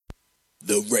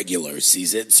The regular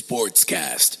season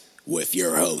Sportscast with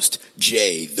your host,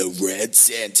 Jay the Red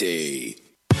Santee.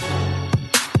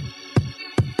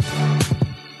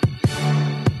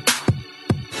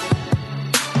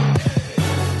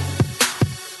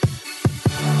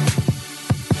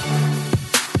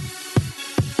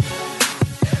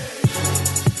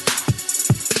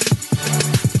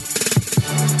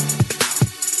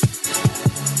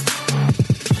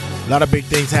 A lot of big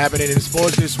things happening in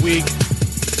sports this week.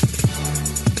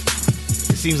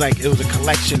 It seems like it was a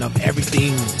collection of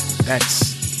everything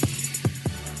that's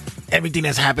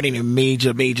happening in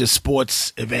major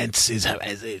sports events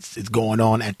it's going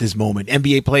on at this moment.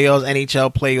 NBA playoffs,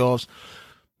 NHL playoffs.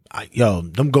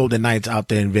 Them Golden Knights out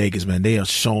there in Vegas, man, they are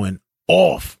showing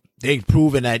off. They've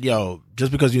proven that,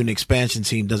 just because you're an expansion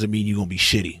team doesn't mean you're going to be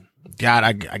shitty. God,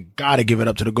 I gotta give it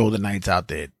up to the Golden Knights out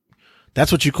there.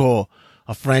 That's what you call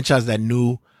a franchise that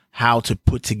knew how to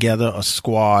put together a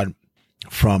squad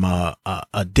from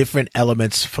different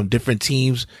elements from different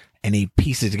teams, and they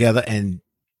piece it together. And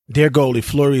their goalie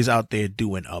Fleury is out there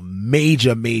doing a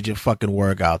major fucking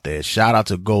work out there. Shout out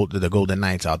to the Golden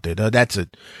Knights out there. That's a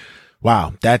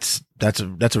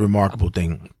remarkable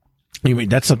thing. I mean,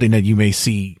 that's something that you may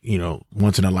see,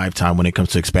 once in a lifetime when it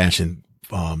comes to expansion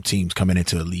teams coming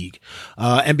into the league.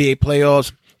 NBA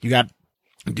playoffs, you got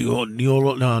New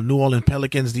Orleans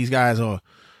Pelicans. These guys are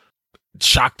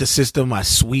shocked the system by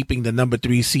sweeping the number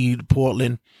 3 seed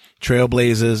Portland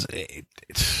Trailblazers.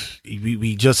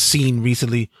 We just seen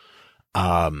recently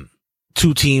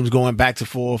two teams going back and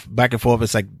forth.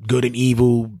 It's like good and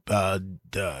evil,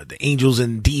 the angels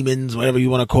and demons, whatever you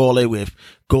want to call it, with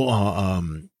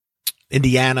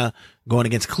Indiana going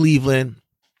against Cleveland.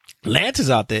 Lance is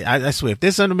out there. I swear,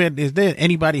 is there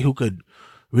anybody who could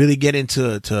really get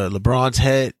into LeBron's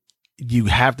head, you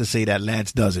have to say that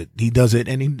Lance does it. He does it,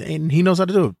 and he knows how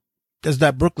to do it. That's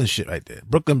that Brooklyn shit right there.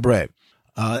 Brooklyn bread.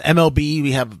 MLB,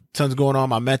 we have tons going on.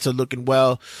 My Mets are looking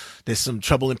well. There's some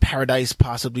trouble in paradise,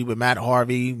 possibly with Matt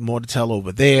Harvey. More to tell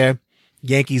over there.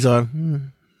 Yankees are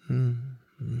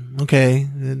okay.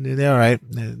 They're all right.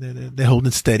 They're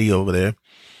holding steady over there.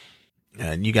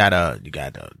 And you got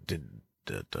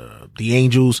the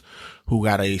Angels, who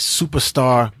got a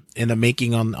superstar in the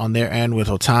making on their end with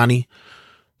Ohtani.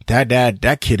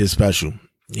 That kid is special.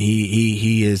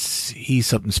 He's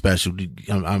something special.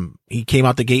 He came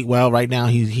out the gate well. Right now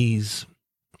he's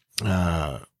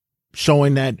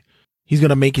showing that he's going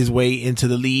to make his way into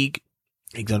the league.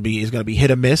 It's going to be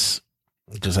hit or miss,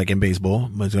 just like in baseball.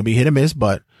 But it's going to be hit or miss,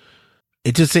 but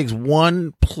it just takes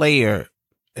one player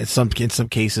in some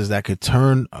cases that could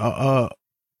turn an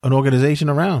organization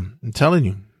around. I'm telling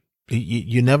you.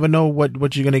 You never know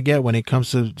what you're going to get when it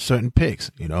comes to certain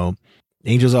picks.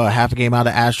 Angels are half a game out.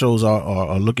 The Astros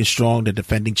are looking strong. They're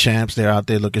defending champs. They're out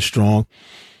there looking strong.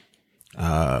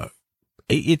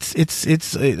 It's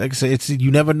like I said,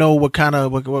 you never know what kind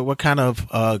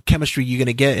of chemistry you're going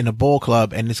to get in a ball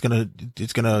club, and it's going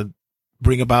to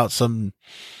bring about some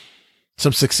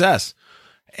success.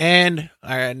 And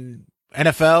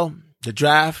NFL, the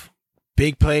draft,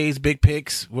 big plays, big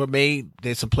picks were made.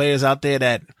 There's some players out there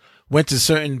that went to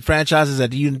certain franchises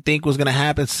that you didn't think was going to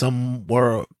happen. Some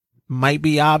might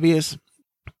be obvious.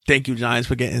 Thank you, Giants,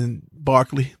 for getting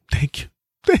Barkley. Thank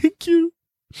you.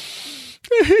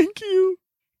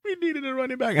 We needed a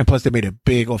running back. And plus, they made a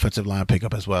big offensive line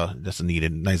pickup as well. Just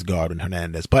needed a nice guard in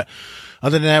Hernandez. But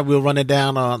other than that, we'll run it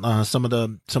down on some of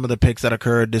the picks that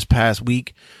occurred this past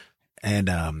week. And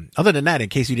other than that, in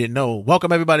case you didn't know,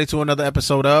 welcome everybody to another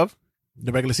episode of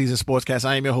the Regular Season Sportscast.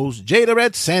 I am your host, Jay the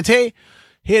Red Santee,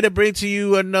 here to bring to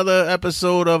you another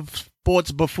episode of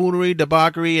sports buffoonery,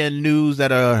 debauchery, and news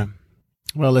that are,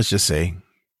 well, let's just say,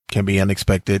 can be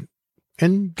unexpected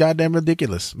and goddamn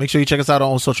ridiculous. Make sure you check us out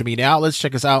on social media outlets.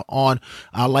 Check us out on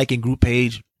our like and group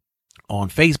page on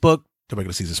Facebook, the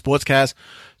Regular Season Sportscast.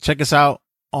 Check us out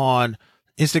on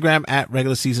Instagram at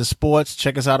Regular Season Sports.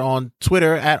 Check us out on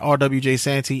Twitter at RWJ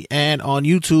Santee, and on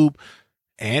YouTube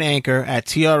and Anchor at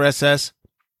TRSS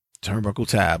Turnbuckle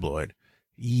Tabloid.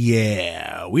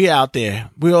 Yeah, we out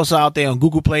there. We're also out there on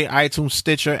Google Play, iTunes,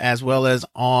 Stitcher, as well as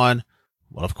on,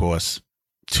 well, of course,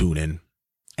 TuneIn.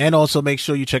 And also make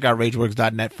sure you check out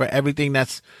RageWorks.net for everything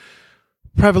that's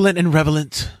prevalent and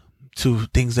relevant to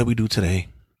things that we do today.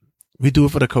 We do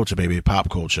it for the culture, baby. Pop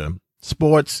culture,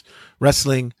 sports,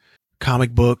 wrestling,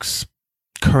 comic books,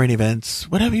 current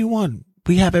events, whatever you want.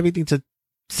 We have everything to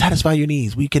satisfy your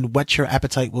needs. We can whet your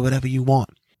appetite with whatever you want.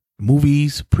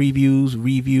 Movies, previews,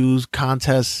 reviews,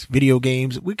 contests, video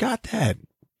games. We got that.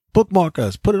 Bookmark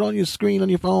us. Put it on your screen on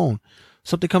your phone.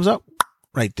 Something comes up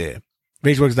right there.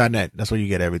 RageWorks.net. That's where you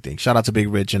get everything. Shout out to Big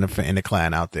Rich and the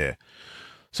clan out there.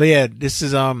 So yeah, this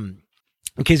is, in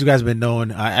case you guys have been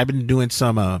knowing, I've been doing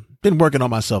been working on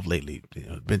myself lately.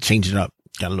 Been changing up,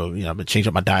 got a little, I've been changing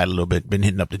up my diet a little bit, been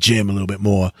hitting up the gym a little bit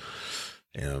more.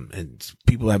 And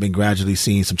people have been gradually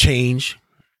seeing some change.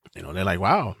 They're like,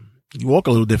 wow, you walk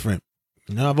a little different.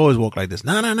 I've always walked like this.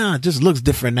 No, it just looks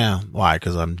different now. Why?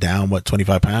 Because I'm down,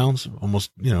 25 pounds?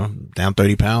 Almost, down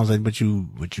 30 pounds, like what you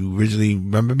originally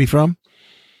remember me from.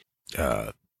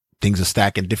 Things are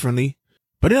stacking differently.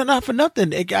 But not for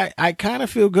nothing. I kind of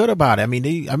feel good about it. I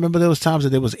mean, I remember there was times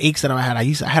that there was aches that I had. I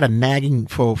had a nagging,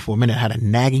 for a minute, I had a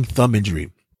nagging thumb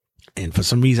injury. And for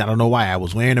some reason, I don't know why, I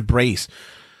was wearing a brace.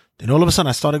 Then all of a sudden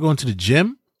I started going to the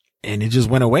gym and it just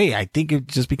went away. I think it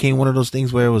just became one of those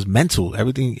things where it was mental.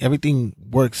 Everything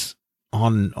works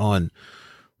on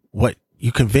what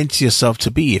you convince yourself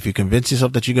to be. If you convince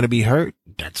yourself that you're going to be hurt,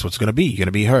 that's what's going to be. You're going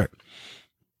to be hurt.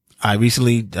 I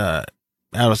recently sent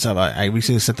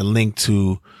the link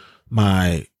to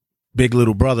my big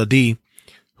little brother D,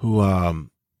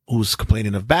 who's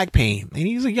complaining of back pain, and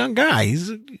he's a young guy.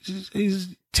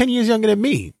 He's 10 years younger than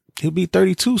me. He'll be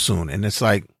 32 soon, and it's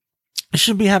like I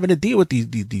shouldn't be having to deal with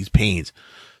these pains.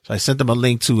 So I sent him a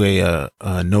link to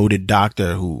a noted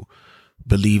doctor who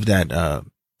believed that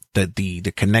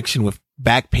the connection with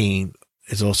back pain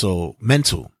is also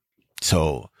mental.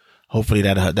 So hopefully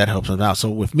that helps him out. So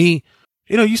with me,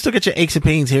 you still get your aches and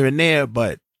pains here and there,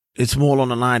 but it's more on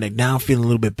the line. Like now I'm feeling a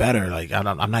little bit better. Like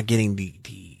I'm not getting the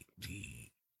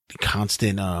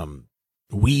constant,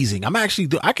 wheezing.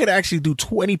 I could actually do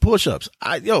 20 push-ups.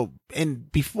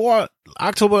 And before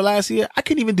October last year, I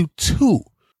couldn't even do 2.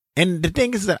 And the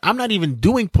thing is that I'm not even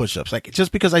doing push-ups. Like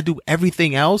just because I do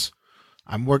everything else,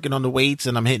 I'm working on the weights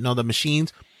and I'm hitting all the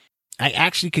machines, I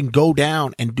actually can go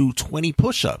down and do 20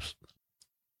 push-ups.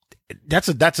 That's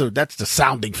the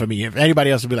sounding for me. If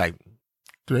anybody else would be like,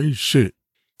 that ain't shit.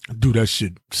 I do that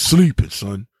shit sleeping,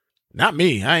 son. Not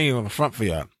me. I ain't on the front for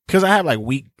y'all. Cause I have like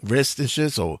weak wrists and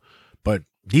shit. So, but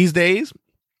these days,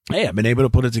 hey, I've been able to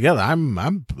put it together. I'm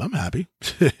happy.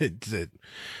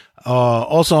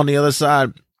 Also on the other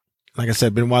side, like I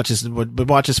said, been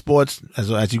watching sports.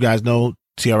 As you guys know,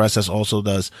 TRSS also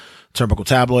does Turnbuckle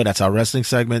Tabloid. That's our wrestling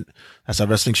segment. That's our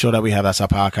wrestling show that we have. That's our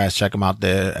podcast. Check them out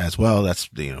there as well. That's,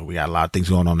 we got a lot of things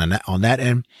going on that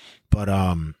end, but,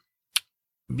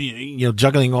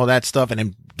 juggling all that stuff and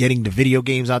then getting the video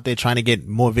games out there, trying to get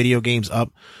more video games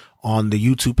up on the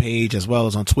YouTube page as well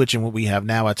as on Twitch and what we have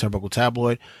now at Turnbuckle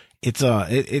Tabloid. It's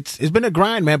been a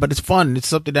grind, man, but it's fun. It's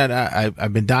something that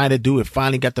I've been dying to do. It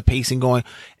finally got the pacing going,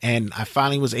 and I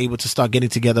finally was able to start getting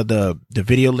together the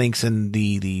video links and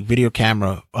the video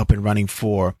camera up and running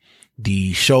for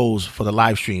the shows for the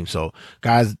live stream. So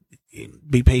guys,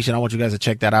 be patient. I want you guys to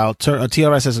check that out.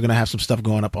 TRSS is going to have some stuff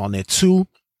going up on there too.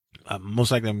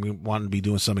 Most likely I'm going to be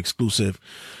doing some exclusive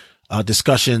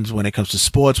discussions when it comes to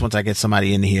sports. Once I get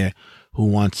somebody in here who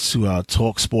wants to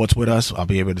talk sports with us, I'll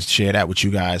be able to share that with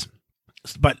you guys.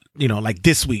 But, like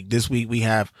this week we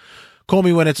have Call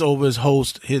Me When It's Over's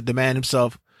host, the man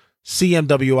himself,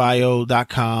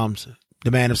 CMWIO.com's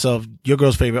the man himself, your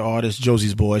girl's favorite artist,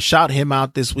 Josie's Boy. Shout him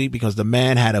out this week because the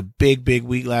man had a big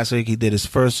week last week. He did his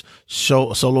first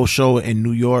solo show in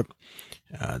New York.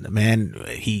 The man,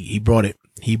 he brought it.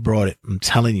 He brought it. I'm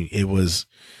telling you, it was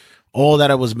all that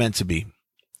it was meant to be.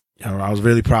 I was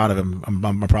really proud of him.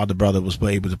 I'm proud the brother was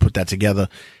able to put that together,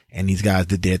 and these guys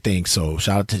did their thing. So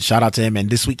shout out to him. And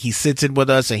this week he sits in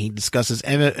with us and he discusses the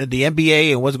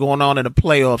NBA and what's going on in the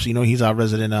playoffs. He's our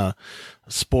resident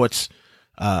sports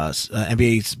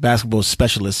NBA basketball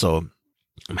specialist. So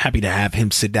I'm happy to have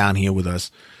him sit down here with us.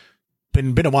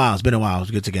 Been a while. It's been a while. It's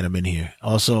good to get him in here.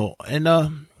 Also, and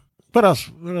what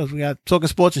else? We got talking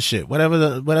sports and shit.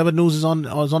 Whatever news is on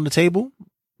the table.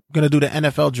 Gonna do the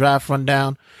NFL draft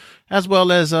rundown, as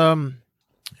well as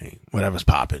whatever's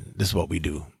popping. This is what we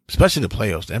do, especially the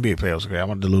playoffs, the NBA playoffs. Okay, I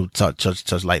want to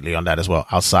touch lightly on that as well,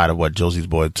 outside of what Josie's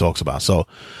Boy talks about. So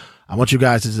I want you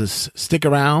guys to just stick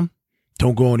around.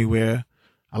 Don't go anywhere.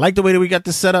 I like the way that we got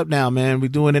this set up now, man. We're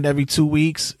doing it every 2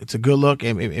 weeks. It's a good look.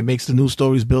 It makes the news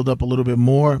stories build up a little bit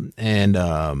more, and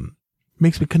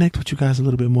makes me connect with you guys a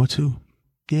little bit more too.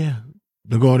 Yeah.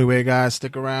 Don't go anywhere, guys.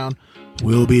 Stick around.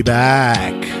 We'll be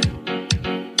back.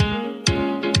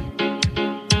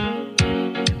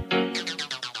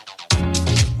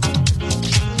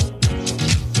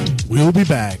 We'll be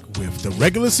back with the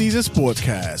regular season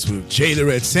Sportscast with Jay the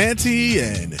Red Santee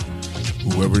and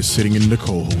whoever's sitting in the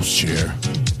co-host chair.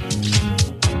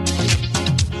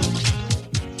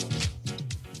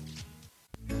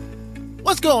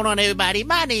 What's going on, everybody?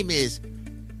 My name is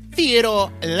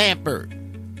Theodore Lampert.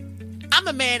 I'm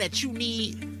the man that you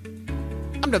need.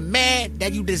 I'm the man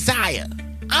that you desire.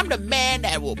 I'm the man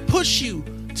that will push you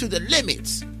to the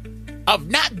limits of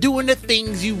not doing the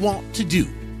things you want to do.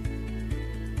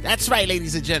 That's right,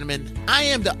 ladies and gentlemen. I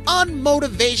am the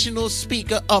unmotivational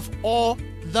speaker of all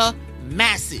the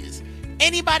masses.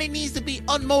 Anybody needs to be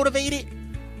unmotivated?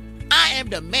 I am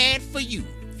the man for you.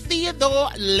 Theodore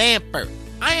Lampert.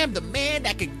 I am the man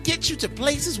that can get you to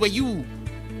places where you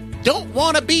don't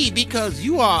want to be because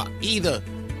you are either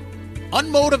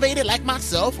unmotivated like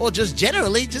myself or just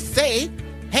generally just say,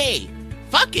 hey,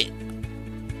 fuck it.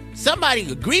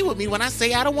 Somebody agree with me when I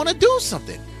say I don't want to do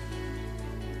something.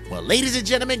 Well, ladies and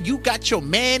gentlemen, you got your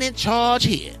man in charge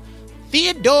here,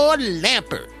 Theodore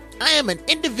Lampert. I am an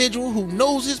individual who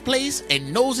knows his place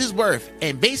and knows his worth.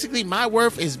 And basically, my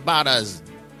worth is about as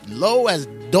low as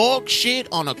dog shit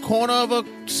on a corner of a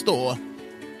store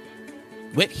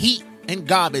with heat and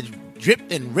garbage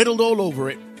dripped and riddled all over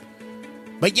it.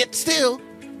 But yet still,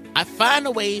 I find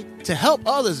a way to help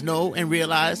others know and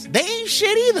realize they ain't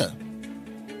shit either.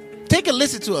 Take a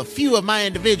listen to a few of my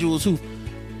individuals who've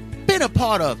been a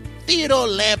part of Theodore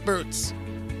Lampert's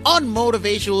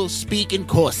unmotivational speaking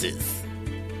courses.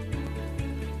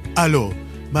 Hello,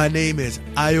 my name is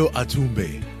Ayo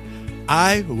Atumbe.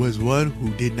 I was one who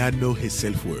did not know his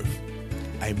self-worth.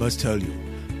 I must tell you,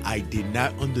 I did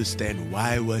not understand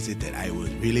why was it that I was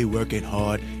really working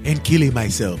hard and killing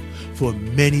myself for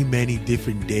many, many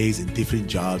different days and different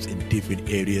jobs in different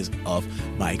areas of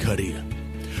my career.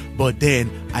 But then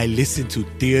I listened to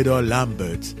Theodore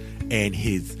Lampert and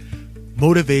his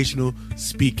motivational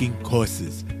speaking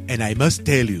courses, and I must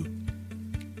tell you,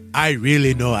 I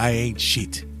really know I ain't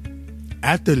shit.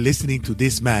 After listening to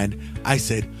this man, I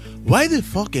said, why the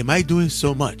fuck am I doing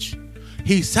so much?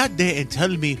 He sat there and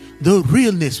told me the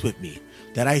realness with me,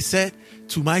 that I said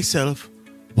to myself,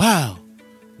 wow,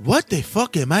 what the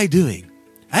fuck am I doing?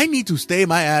 I need to stay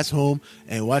my ass home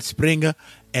and watch Springer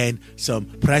and some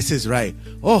Price is Right.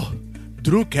 Oh,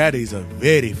 Drew Carey is a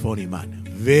very funny man.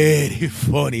 Very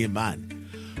funny man.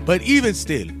 But even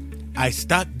still, I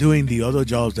stopped doing the other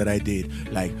jobs that I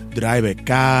did, like drive a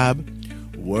cab,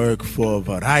 work for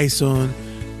Verizon,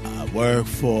 work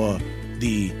for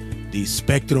the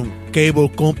Spectrum Cable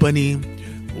Company,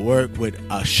 work with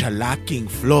shellacking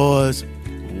floors,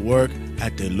 work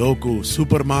at the local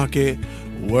supermarket,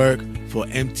 work for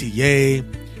MTA,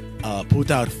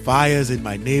 put out fires in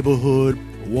my neighborhood,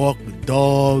 walk with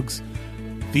dogs,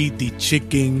 feed the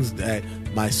chickens that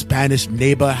my Spanish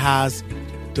neighbor has,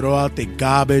 throw out the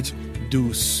garbage,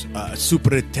 do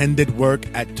superintendent work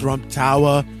at Trump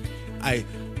Tower.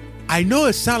 I know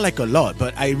it sounds like a lot,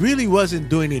 but I really wasn't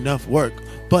doing enough work.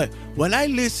 But when I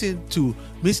listened to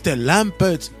Mr.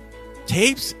 Lampert's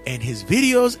tapes and his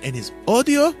videos and his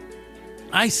audio,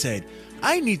 I said,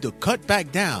 I need to cut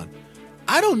back down.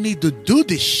 I don't need to do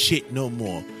this shit no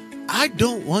more. I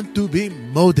don't want to be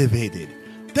motivated.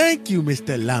 Thank you,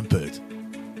 Mr. Lampert.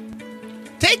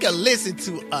 Take a listen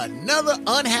to another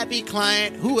unhappy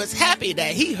client who is happy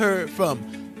that he heard from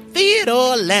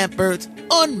Theodore Lampert's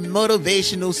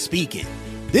unmotivational speaking.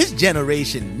 This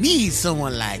generation needs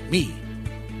someone like me.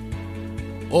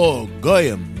 Oh,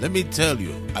 Goyam, let me tell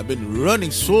you, I've been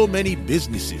running so many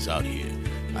businesses out here.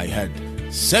 I had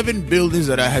 7 buildings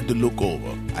that I had to look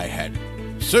over. I had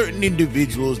certain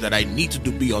individuals that I needed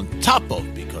to be on top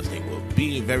of because they were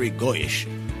being very goyish.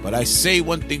 But I say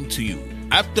one thing to you.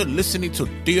 After listening to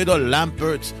Theodore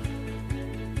Lampert's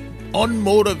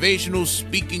unmotivational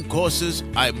speaking courses,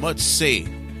 I must say,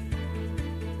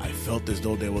 I felt as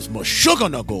though there was more sugar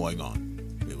going on.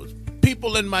 There was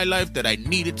people in my life that I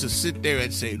needed to sit there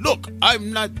and say, look,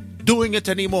 I'm not doing it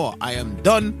anymore. I am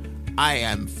done. I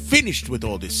am finished with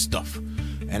all this stuff.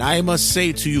 And I must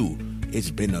say to you,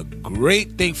 it's been a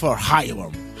great thing for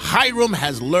Hiram. Hiram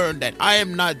has learned that I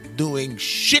am not doing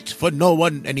shit for no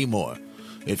one anymore.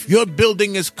 If your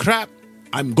building is crap,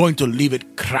 I'm going to leave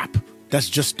it crap. That's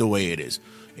just the way it is.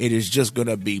 It is just going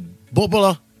to be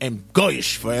bubbler and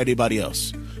goyish for everybody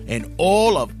else. And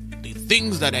all of the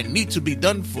things that I need to be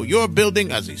done for your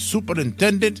building as a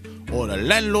superintendent or the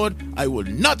landlord, I will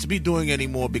not be doing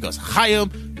anymore because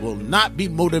Hiram will not be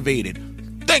motivated.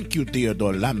 Thank you,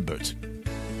 Theodore Lampert.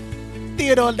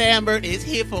 Theodore Lampert is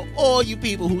here for all you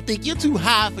people who think you're too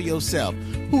high for yourself,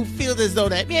 who feel as though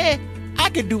that, yeah, I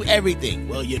can do everything.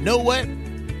 Well, you know what?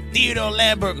 Theodore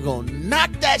Lampert gonna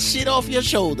knock that shit off your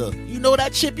shoulder. You know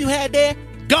that chip you had there?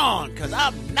 Gone, because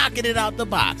I'm knocking it out the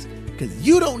box. Because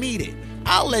you don't need it.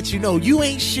 I'll let you know you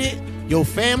ain't shit, your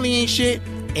family ain't shit,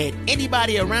 and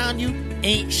anybody around you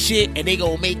ain't shit, and they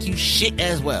gonna make you shit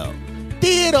as well.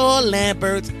 Theodore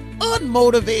Lampert's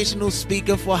unmotivational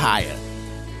speaker for hire.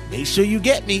 Make sure you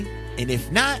get me, and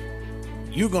if not,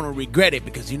 you're gonna regret it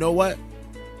because you know what?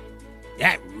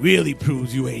 That really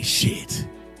proves you ain't shit.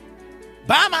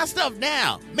 Buy my stuff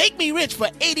now. Make me rich for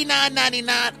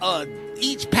 $89.99 on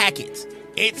each package.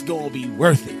 It's gonna be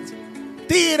worth it.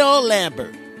 Theodore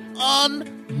Lambert,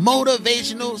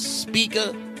 unmotivational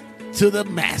speaker to the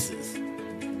masses.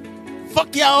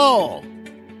 Fuck y'all.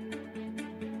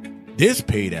 This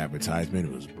paid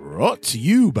advertisement was brought to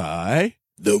you by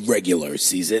The regular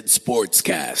season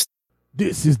Sportscast.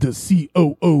 This is the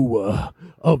COO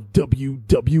of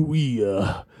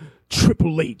WWE,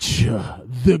 Triple H,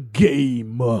 The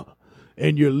Game,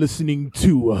 and you're listening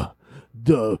to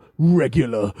the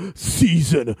regular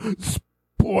season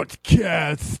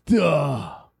Sportscast.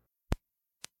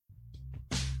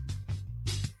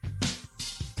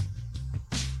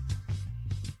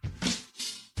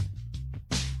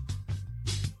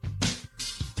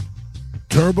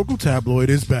 Turnbuckle Tabloid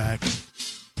is back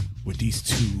with these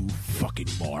two fucking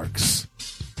marks.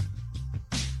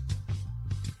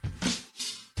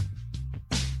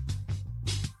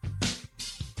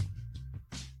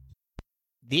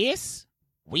 This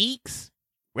week's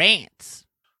rants.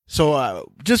 So,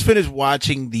 just finished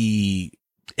watching the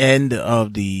end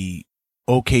of the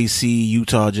OKC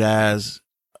Utah Jazz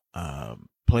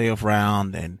playoff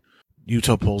round, and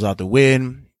Utah pulls out the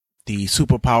win. The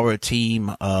superpower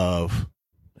team of,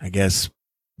 I guess,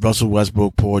 Russell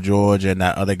Westbrook, Paul George, and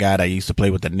that other guy that used to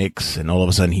play with the Knicks, and all of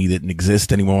a sudden he didn't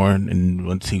exist anymore. And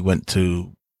once he went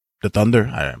to the Thunder,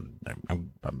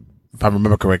 if I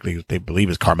remember correctly, they believe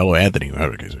it's Carmelo Anthony.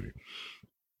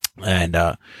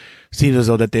 And seems as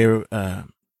though that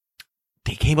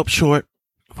they came up short.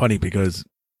 Funny because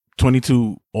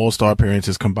 22 All-Star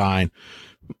appearances combined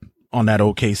on that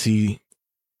OKC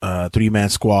 3-man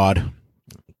squad,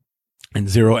 and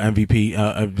 0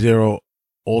 MVP, 0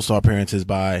 All-Star appearances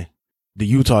by the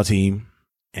Utah team,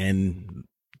 and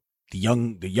the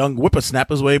young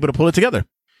whippersnappers were able to pull it together.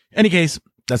 Any case,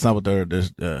 that's not what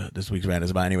this week's rant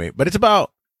is about anyway. But it's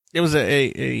about, it was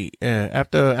after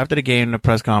the game, the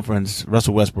press conference,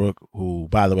 Russell Westbrook, who,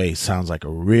 by the way, sounds like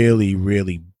a really,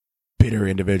 really bitter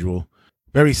individual.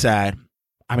 Very sad.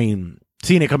 I mean,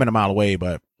 seeing it coming a mile away,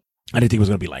 but I didn't think it was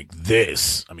going to be like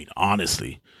this. I mean,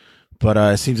 honestly. But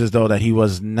it seems as though that he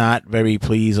was not very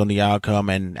pleased on the outcome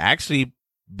and actually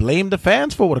blamed the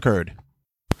fans for what occurred.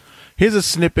 Here's a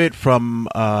snippet from,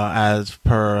 as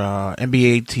per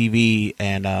NBA TV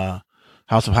and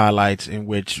House of Highlights, in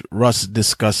which Russ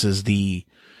discusses the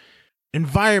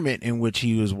environment in which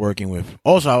he was working with.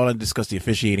 Also, I want to discuss the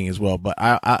officiating as well, but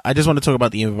I just want to talk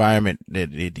about the environment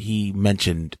that he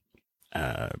mentioned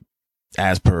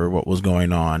as per what was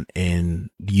going on in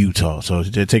Utah. So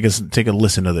take a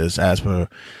listen to this as per,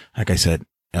 like I said,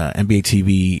 NBA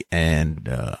TV and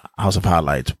House of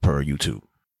Highlights per YouTube.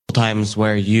 Times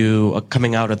where you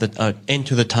coming out of the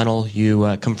into the tunnel,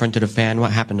 you confronted a fan.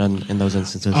 What happened in those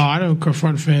instances? Oh, I don't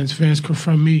confront fans. Fans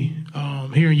confront me.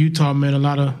 Here in Utah, man, a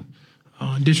lot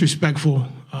of disrespectful,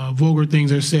 vulgar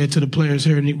things are said to the players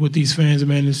here with these fans.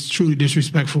 Man, it's truly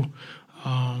disrespectful.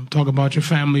 Talk about your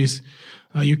families,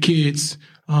 your kids,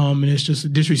 and it's just a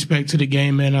disrespect to the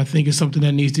game, man. I think it's something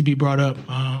that needs to be brought up.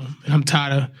 And I'm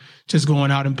tired of just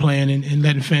going out and playing and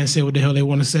letting fans say what the hell they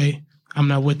want to say. I'm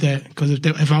not with that, because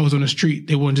if I was on the street,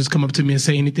 they wouldn't just come up to me and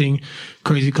say anything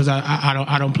crazy, because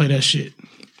I don't play that shit.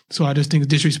 So I just think it's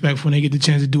disrespectful when they get the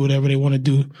chance to do whatever they want to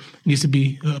do. It needs to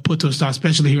be put to a stop,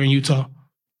 especially here in Utah.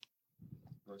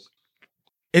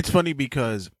 It's funny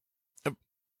because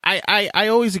I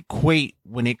always equate,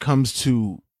 when it comes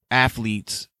to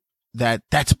athletes,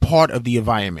 that's part of the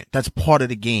environment. That's part of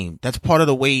the game. That's part of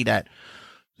the way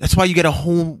that's why you get a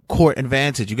home court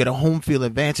advantage. You get a home field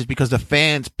advantage, because the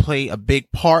fans play a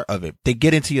big part of it. They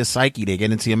get into your psyche. They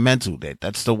get into your mental.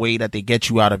 That's the way that they get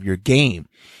you out of your game.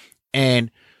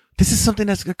 And this is something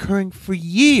that's occurring for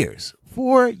years.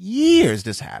 For years,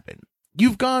 this happened.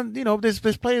 You've gone, there's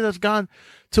players that's gone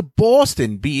to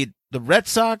Boston, be it the Red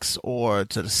Sox or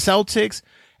to the Celtics,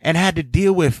 and had to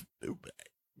deal with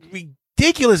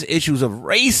ridiculous issues of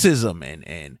racism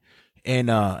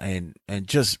and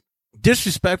just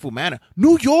disrespectful manner.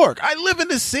 New York, I live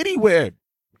in a city where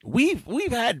we've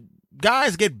had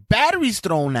guys get batteries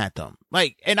thrown at them,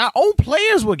 and our own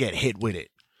players will get hit with it.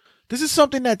 This is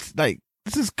something that's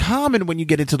this is common when you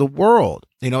get into the world.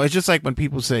 It's just like when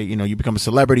people say, you become a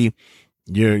celebrity,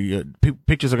 your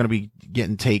pictures are going to be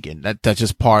getting taken. That's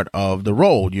just part of the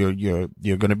role. You're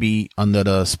going to be under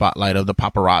the spotlight of the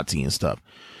paparazzi and stuff.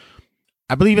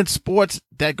 I believe in sports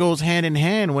that goes hand in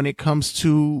hand when it comes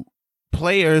to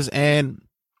players and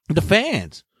the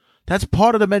fans. That's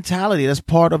part of the mentality. That's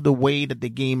part of the way that the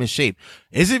game is shaped.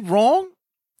 Is it wrong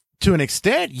To an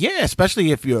extent, yeah,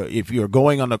 especially if you're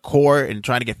going on the court and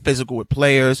trying to get physical with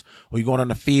players, or you're going on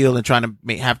the field and trying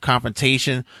to have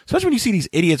confrontation. Especially when you see these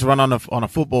idiots run on a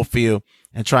football field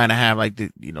and trying to have like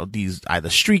these either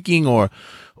streaking or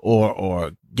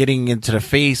getting into the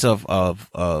face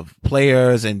of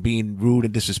players and being rude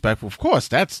and disrespectful. Of course,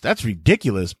 that's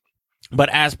ridiculous. But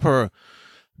as per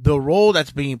the role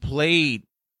that's being played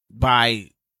by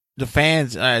the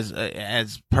fans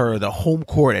as per the home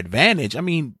court advantage, I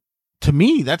mean, to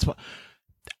me, that's what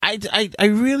I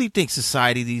really think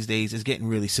society these days is getting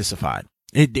really sissified.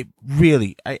 It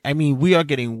really, I mean, we are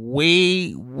getting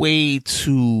way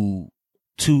too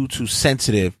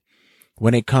sensitive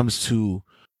when it comes to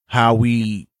how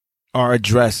we are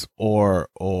addressed or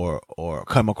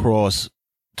come across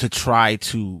to try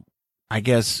to, I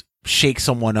guess, shake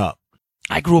someone up.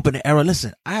 I grew up in an era.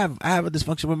 Listen, I have a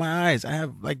dysfunction with my eyes. I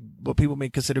have like what people may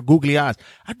consider googly eyes.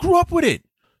 I grew up with it.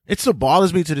 It still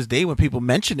bothers me to this day when people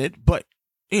mention it, but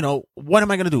what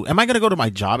am I going to do? Am I going to go to my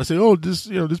job and say, oh, this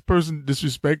person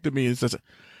disrespected me? It's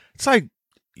like,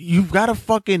 you've got to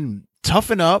fucking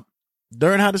toughen up,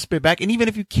 learn how to spit back. And even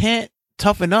if you can't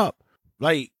toughen up,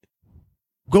 like,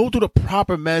 go through the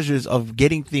proper measures of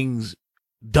getting things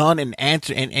done and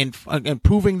answer and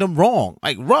proving them wrong.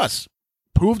 Like Russ,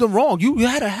 prove them wrong. You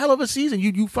had a hell of a season.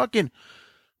 You are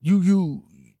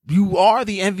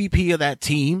the MVP of that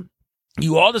team.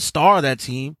 You are the star of that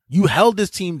team. You held this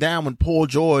team down when Paul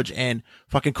George and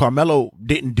fucking Carmelo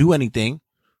didn't do anything.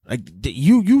 Like,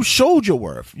 you showed your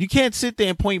worth. You can't sit there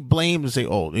and point blame and say,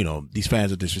 oh, these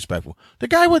fans are disrespectful. The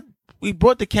guy we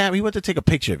brought the camera, he went to take a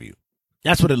picture of you.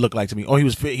 That's what it looked like to me. Or he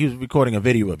was recording a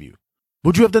video of you.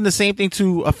 Would you have done the same thing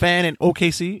to a fan in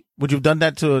OKC? Would you have done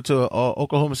that to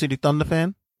Oklahoma City Thunder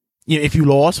fan? If you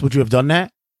lost, would you have done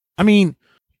that? I mean,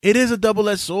 it is a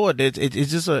double-edged sword.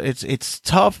 It's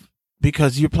tough.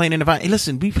 Because you're playing in a hey,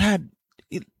 listen, we've had,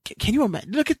 can you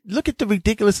imagine? Look at the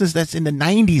ridiculousness that's in the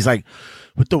 90s, like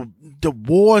with the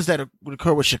wars that would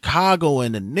occur with Chicago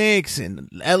and the Knicks and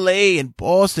LA and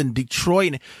Boston,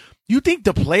 Detroit. You think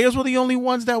the players were the only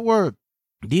ones that were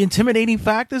the intimidating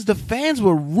factors? The fans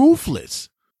were ruthless.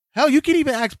 Hell, you can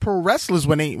even ask pro wrestlers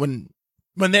when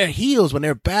they're heels, when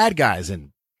they're bad guys,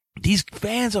 and these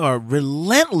fans are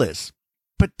relentless.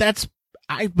 But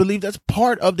I believe that's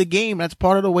part of the game. That's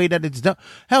part of the way that it's done.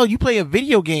 Hell, you play a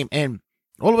video game and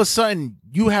all of a sudden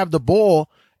you have the ball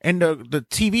and the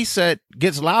TV set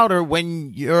gets louder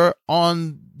when you're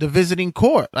on the visiting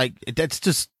court. Like,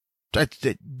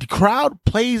 the crowd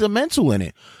plays a mental in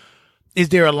it. Is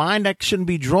there a line that shouldn't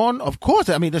be drawn? Of course.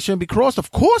 I mean, that shouldn't be crossed.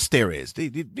 Of course there is.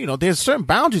 There's certain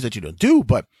boundaries that you don't do.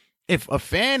 But if a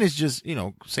fan is just,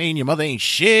 saying your mother ain't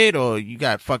shit, or you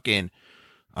got fucking,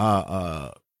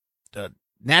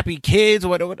 nappy kids or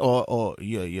whatever, or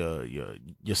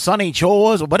your son ain't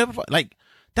yours or whatever, like,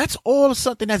 that's all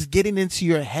something that's getting into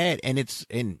your head,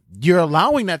 and you're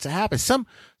allowing that to happen. Some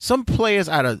players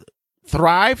either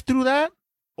thrive through that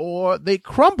or they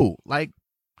crumble like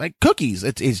cookies.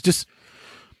 It's just,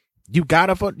 you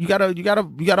gotta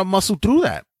muscle through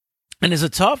that. And is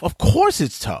it tough? Of course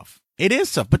it's tough. It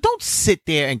is tough, but don't sit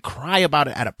there and cry about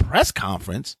it at a press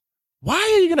conference. Why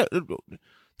are you gonna?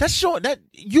 That's showing that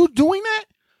you doing that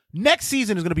next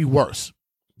season is going to be worse.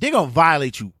 They're going to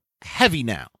violate you heavy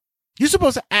now. You're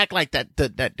supposed to act like that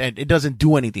it doesn't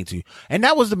do anything to you. And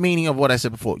that was the meaning of what I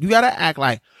said before. You got to act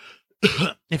like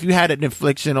if you had an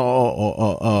infliction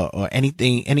or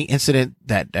anything, any incident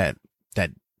that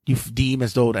you deem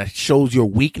as though that shows your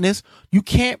weakness, you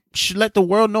can't let the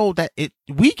world know that it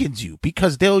weakens you,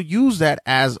 because they'll use that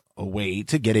as a way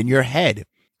to get in your head.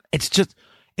 It's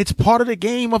part of the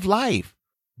game of life.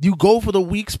 You go for the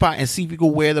weak spot and see if you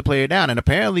can wear the player down. And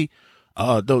apparently,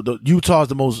 the Utah's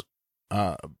the most,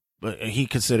 he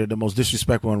considered the most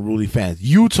disrespectful and unruly fans.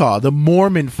 Utah, the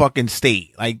Mormon fucking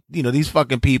state. Like, these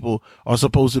fucking people are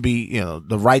supposed to be,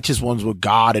 the righteous ones with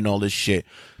God and all this shit.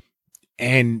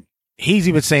 And he's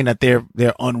even saying that they're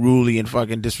unruly and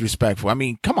fucking disrespectful. I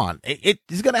mean, come on.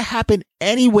 It's going to happen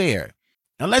anywhere.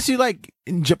 Unless you're like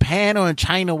in Japan or in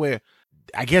China, where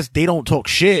I guess they don't talk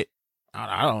shit.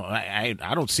 I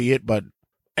don't see it, but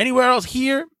anywhere else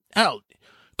here, hell,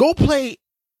 go play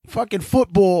fucking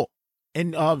football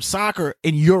and soccer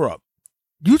in Europe.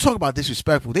 You talk about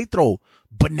disrespectful. They throw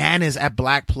bananas at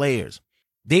black players.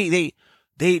 They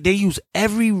use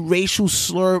every racial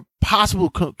slur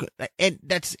possible, and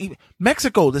that's even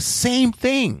Mexico. The same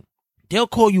thing. They'll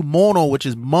call you mono, which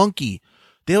is monkey.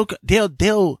 They'll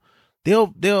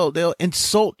They'll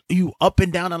insult you up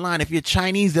and down the line. If you're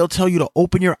Chinese, they'll tell you to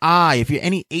open your eye. If you're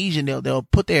any Asian, they'll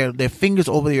put their fingers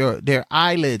over their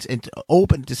eyelids and to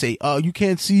open to say, "Oh, you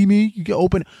can't see me. You can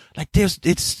open." Like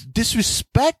it's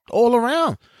disrespect all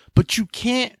around. But you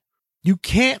can't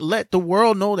let the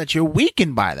world know that you're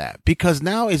weakened by that, because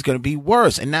now it's going to be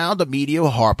worse. And now the media will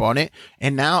harp on it,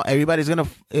 and now everybody's going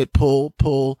to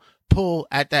pull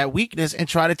at that weakness and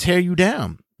try to tear you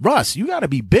down. Russ, you got to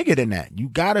be bigger than that. You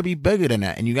got to be bigger than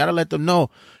that. And you got to let them know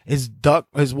it's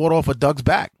water off a duck's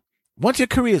back. Once your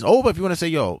career is over, if you want to say,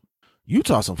 yo,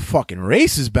 Utah some fucking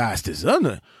racist bastards,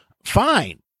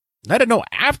 fine. Let it know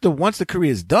after, once the career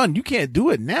is done. You can't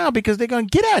do it now because they're going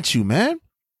to get at you, man.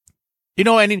 You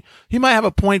know, and he might have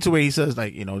a point to where he says,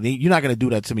 like, you know, you're not going to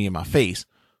do that to me in my face.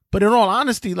 But in all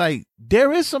honesty, like,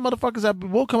 there is some motherfuckers that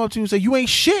will come up to you and say, you ain't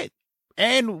shit.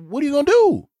 And what are you going to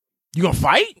do? You gonna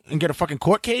fight and get a fucking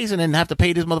court case and then have to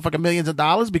pay this motherfucker millions of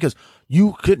dollars because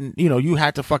you couldn't, you know, you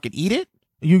had to fucking eat it.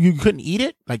 You couldn't eat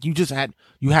it. Like you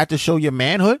had to show your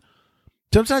manhood.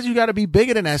 Sometimes you got to be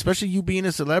bigger than that, especially you being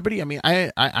a celebrity. I mean,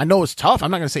 I know it's tough.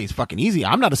 I'm not gonna say it's fucking easy.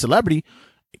 I'm not a celebrity,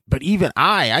 but even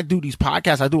I do these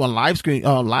podcasts. I do on live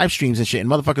streams and shit, and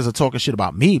motherfuckers are talking shit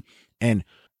about me, and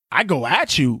I go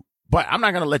at you, but I'm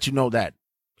not gonna let you know that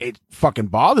it fucking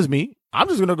bothers me. I'm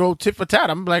just gonna go tit for tat.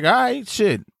 I'm like, all right,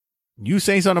 shit. You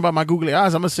say something about my googly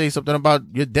eyes, I'm going to say something about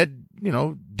your dead, you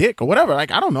know, dick or whatever.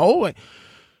 Like, I don't know.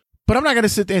 But I'm not going to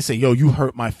sit there and say, yo, you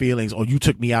hurt my feelings or you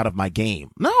took me out of my game.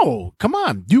 No, come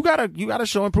on. You gotta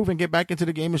show and prove and get back into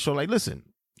the game and show, like, listen,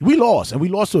 we lost and we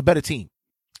lost to a better team.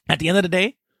 At the end of the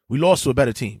day, we lost to a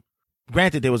better team.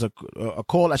 Granted, there was a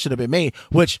call that should have been made,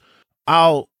 which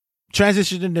I'll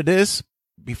transition into this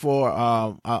before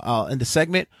I'll end the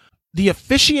segment. The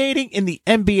officiating in the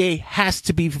NBA has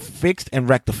to be fixed and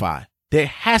rectified. There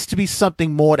has to be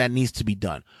something more that needs to be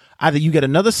done. Either you get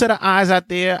another set of eyes out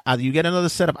there, either you get another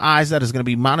set of eyes that is going to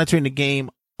be monitoring the game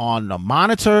on the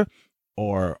monitor,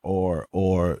 or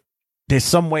there's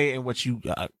some way in which you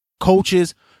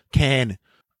coaches can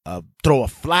throw a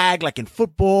flag like in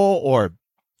football or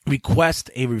request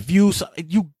a review. So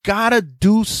you gotta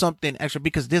do something extra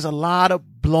because there's a lot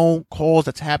of blown calls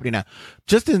that's happening now.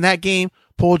 Just in that game,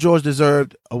 Paul George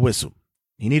deserved a whistle.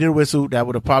 He needed a whistle that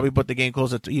would have probably put the game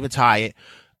closer to even tie it.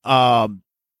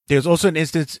 There's also an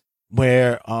instance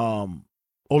where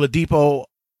Oladipo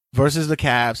versus the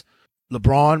Cavs,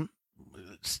 LeBron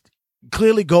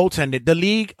clearly goaltended. The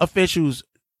league officials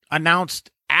announced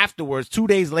afterwards, 2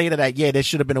 days later, that there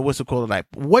should have been a whistle call tonight.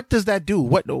 What does that do?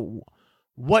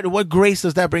 What grace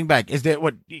does that bring back? Is that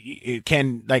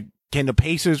can the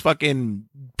Pacers fucking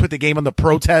put the game on the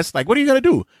protest? Like, what are you gonna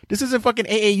do? This isn't fucking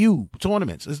AAU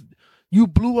tournaments. You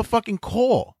blew a fucking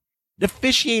call. The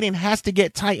officiating has to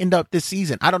get tightened up this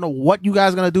season. I don't know what you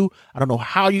guys are going to do. I don't know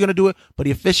how you're going to do it, but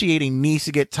the officiating needs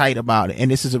to get tight about it.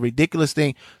 And this is a ridiculous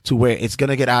thing to where it's going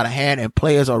to get out of hand and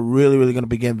players are really, really going to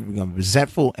become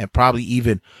resentful and probably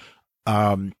even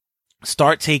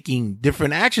start taking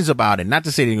different actions about it. Not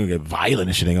to say they're going to get violent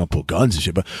and shit, they're going to pull guns and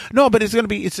shit, but no, but it's going to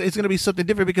be, it's going to be something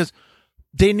different because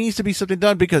there needs to be something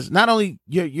done because not only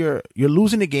you're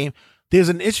losing the game, there's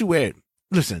an issue where,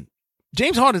 listen,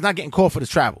 James Harden is not getting called for this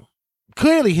travel.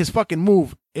 Clearly, his fucking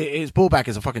move, his pullback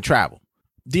is a fucking travel.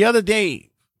 The other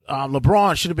day,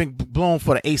 LeBron should have been blown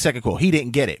for the 8-second call. He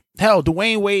didn't get it. Hell,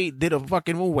 Dwayne Wade did a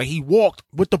fucking move where he walked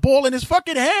with the ball in his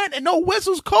fucking hand and no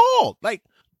whistles called. Like,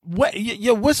 what,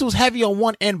 your whistle's heavy on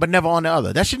one end but never on the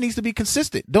other. That shit needs to be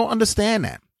consistent. Don't understand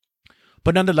that.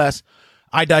 But nonetheless,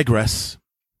 I digress.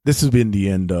 This has been the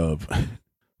end of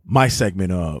my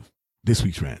segment of This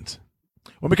Week's Rants.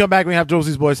 When we come back, we have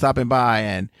Josie's boy stopping by,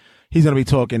 and he's going to be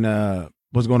talking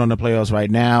what's going on in the playoffs right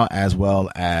now, as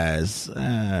well as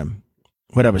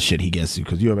whatever shit he gets to,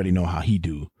 because you already know how he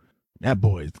do. That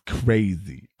boy is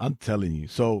crazy. I'm telling you.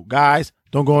 So, guys,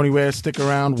 don't go anywhere. Stick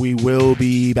around. We will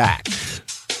be back.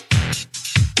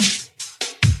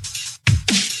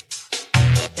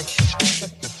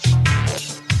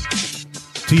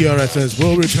 TRSS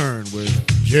will return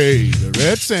with Jay the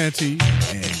Red Santee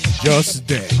and Just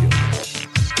Daniel.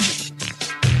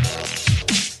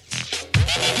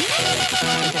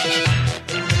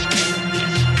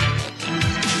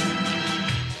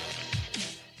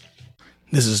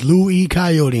 This is Lou E.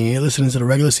 Coyote, and you're listening to the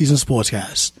Regular Season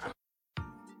Sportscast.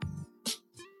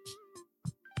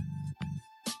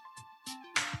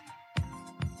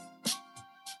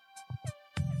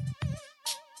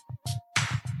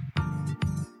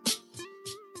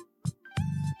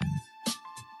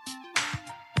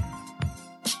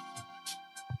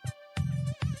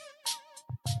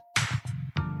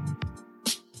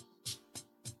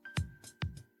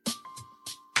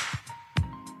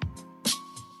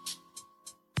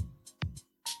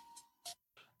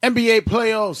 NBA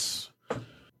playoffs.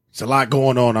 It's a lot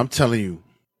going on. I'm telling you.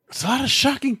 It's a lot of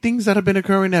shocking things that have been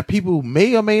occurring that people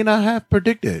may or may not have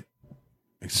predicted.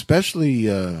 Especially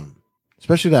that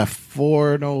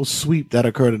 4-0 sweep that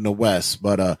occurred in the West.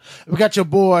 But we got your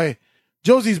boy,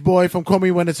 Josie's boy from Call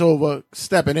Me When It's Over,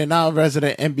 stepping in. Now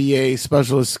resident NBA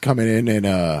specialist coming in.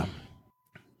 And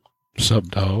what's up,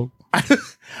 dog?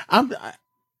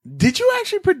 Did you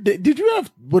actually predict?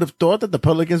 Would have thought that the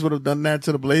Pelicans would have done that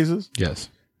to the Blazers? Yes.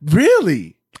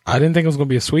 Really? I didn't think it was going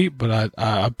to be a sweep, but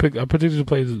I predicted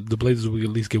the Blazers would at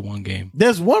least get one game.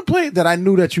 There's one player that I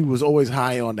knew that you was always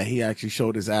high on that he actually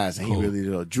showed his ass, and he really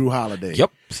did. Drew Holiday.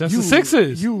 Yep, since the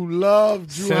Sixers. You love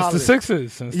Drew Holiday.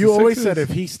 Since you the always Sixers. said if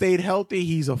he stayed healthy,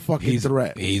 he's a fucking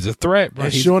threat. He's a threat, bro.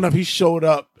 And sure enough, he showed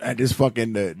up at this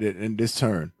fucking in this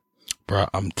turn. Bro,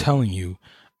 I'm telling you,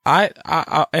 I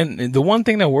and the one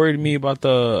thing that worried me about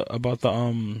the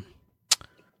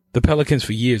Pelicans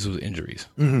for years was injuries.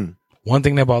 Mm-hmm. One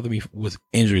thing that bothered me was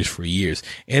injuries for years.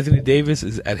 Anthony Davis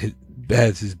is at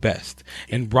his best.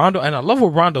 And Rondo, and I love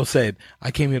what Rondo said, I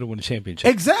came here to win a championship.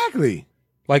 Exactly.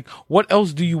 Like, what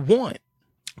else do you want?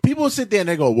 People sit there and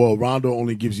they go, well, Rondo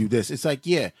only gives you this. It's like,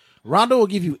 yeah, Rondo will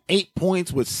give you 8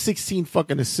 points with 16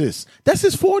 fucking assists. That's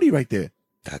his 40 right there.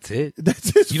 That's it.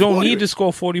 That's his You don't 40. need to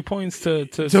score 40 points to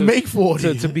make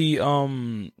 40. To be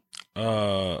an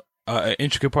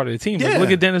intricate part of the team. Yeah. Like, look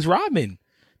at Dennis Rodman.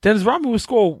 Dennis Rodman would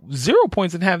score 0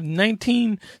 points and have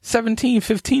 19, 17,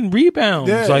 15 rebounds.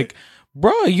 Yeah. Like,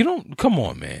 bro, you don't, come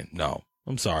on, man. No,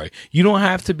 I'm sorry. You don't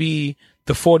have to be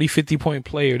the 40, 50 point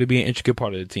player to be an intricate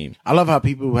part of the team. I love how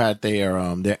people had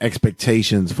their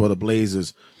expectations for the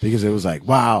Blazers because it was like,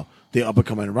 wow, they're up and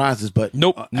coming risers. But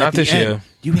nope, not this year.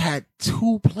 You had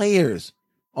 2 players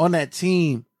on that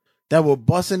team that were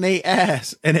busting their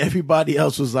ass, and everybody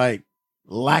else was like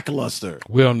lackluster.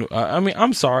 We don't. I mean,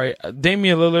 I'm sorry.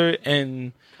 Damian Lillard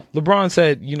and LeBron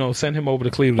said, send him over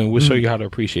to Cleveland. We'll show you how to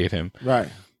appreciate him. Right.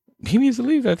 He needs to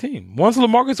leave that team. Once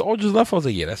LaMarcus Aldridge left, I was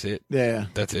like, yeah, that's it. Yeah,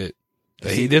 that's it.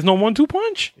 There's no 1-2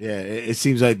 punch. Yeah, it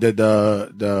seems like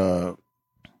the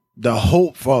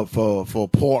hope for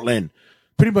Portland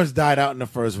pretty much died out in the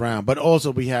first round. But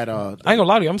also we had I ain't gonna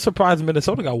lie to you. I'm surprised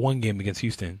Minnesota got one game against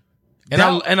Houston, and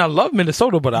I love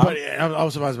Minnesota, but I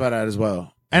was surprised by that as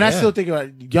well. And I still think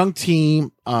about young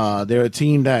team. They're a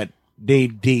team that they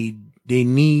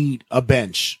need a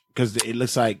bench because it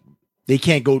looks like they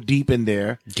can't go deep in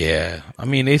there. Yeah, I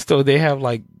mean they have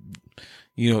like,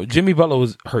 Jimmy Butler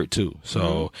was hurt too.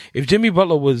 So if Jimmy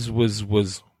Butler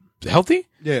was healthy,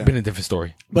 been a different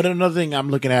story. But another thing I'm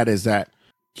looking at is that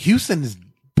Houston's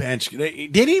bench. They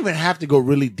didn't even have to go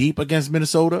really deep against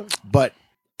Minnesota, but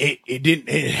it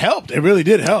helped. It really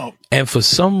did help. And for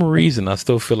some reason, I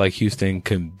still feel like Houston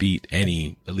can beat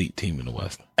any elite team in the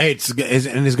West. It's going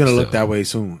to look that way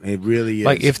soon. It really is.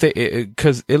 Like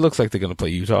because it looks like they're going to play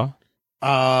Utah.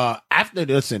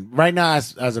 Right now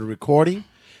as a recording,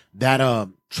 that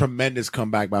tremendous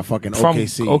comeback by fucking From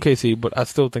OKC. OKC, but I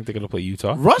still think they're going to play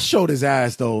Utah. Russ showed his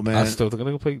ass though, man. I still think they're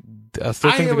going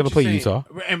to play Utah.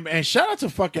 And shout out to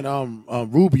fucking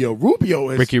Rubio. Rubio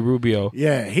is Ricky Rubio.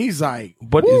 Yeah, he's like.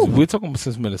 But we're talking about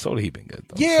since Minnesota, he's been good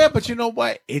though. Yeah, but you know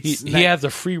what? He has a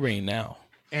free reign now.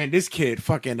 And this kid,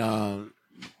 fucking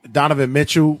Donovan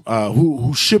Mitchell,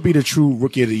 who should be the true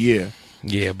rookie of the year.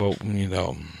 Yeah, but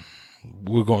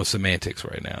we're going semantics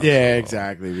right now. Yeah,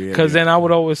 exactly. Because then I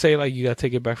would always say like you got to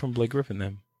take it back from Blake Griffin.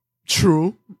 Then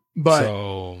true, but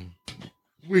so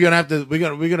we're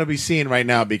gonna be seeing right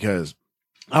now because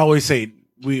I always say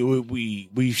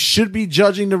we should be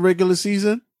judging the regular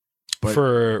season. But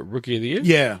for rookie of the year,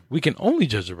 yeah, we can only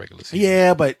judge the regular season.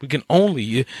 Yeah, but we can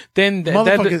only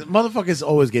motherfuckers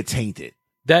always get tainted.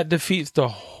 That defeats the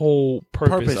whole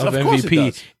purpose of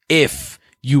MVP if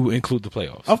you include the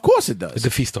playoffs. Of course it does. It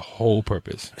defeats the whole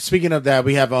purpose. Speaking of that,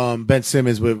 we have Ben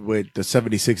Simmons with the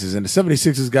 76ers, and the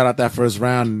 76ers got out that first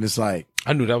round, and it's like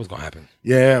I knew that was gonna happen.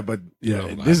 Yeah, but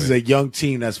this is a young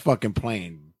team that's fucking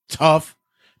playing tough.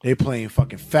 They playing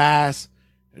fucking fast.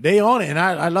 They on it, and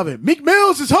I love it. Meek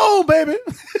Mills is home, baby.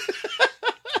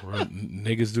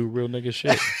 Niggas do real nigga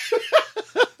shit.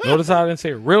 Notice how I didn't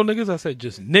say real niggas? I said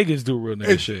just niggas do real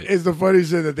nigga shit. It's the funny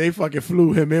shit that they fucking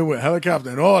flew him in with helicopter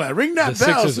and all that. Ring that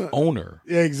bell. Sixers owner.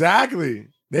 Yeah, exactly.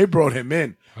 They brought him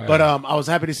in. Right. But I was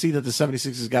happy to see that the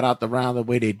 76ers got out the round the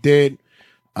way they did.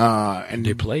 And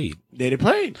they played. They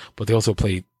played. But they also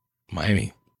played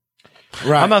Miami.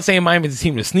 Right. I'm not saying Miami's a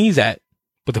team to sneeze at,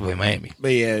 but they play Miami.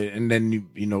 But yeah, and then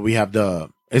we have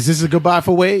is this a goodbye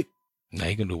for Wade? Nah,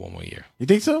 he can do one more year. You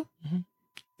think so? Mm-hmm.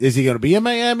 Is he going to be in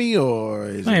Miami or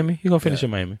is Miami? He's going to finish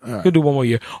in Miami. Right. He'll do one more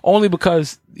year. Only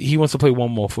because he wants to play one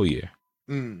more full year.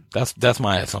 That's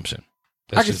my assumption.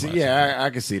 I can see. Yeah, I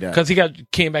can see that because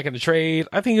came back in the trade.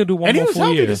 I think he'll do one more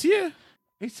full year. This year.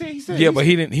 He said. Yeah, but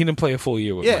he didn't play a full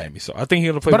year with Miami, so I think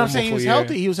he'll play. But one I'm saying more he was full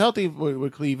healthy. year. He was healthy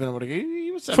with Cleveland.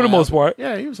 He was for the most part.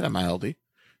 Yeah, he was semi-healthy.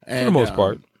 And, for the most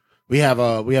part, we have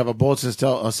a Boston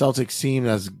Celtics team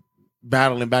that's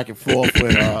battling back and forth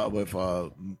with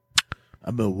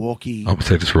a Milwaukee. I'm gonna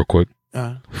say this real quick.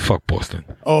 Fuck Boston.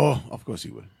 Oh, of course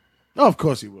he would. Oh, of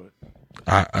course he would.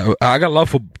 I got love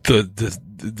for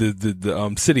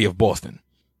the city of Boston.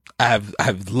 I have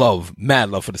mad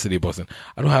love for the city of Boston.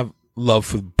 I don't have love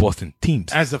for Boston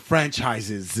teams as the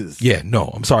franchises. Yeah,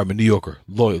 no, I'm sorry, I'm a New Yorker,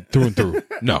 loyal through and through.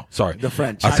 No, sorry, the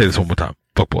franchise. I'll say this one more time.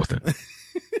 Fuck Boston.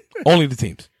 Only the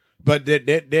teams. But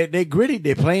they're gritty.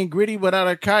 They're playing gritty without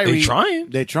a Kyrie.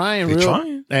 They're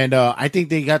trying. And I think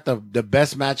they got the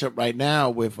best matchup right now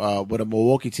with a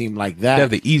Milwaukee team like that. They have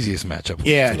the easiest matchup.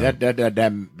 Yeah,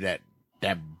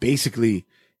 that basically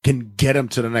can get them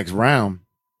to the next round.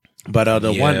 But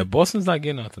Boston's not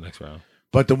getting out the next round.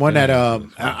 But the one that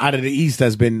out of the East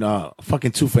has been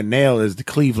fucking tooth and nail is the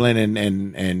Cleveland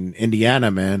and Indiana,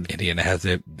 man. Indiana has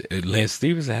Lance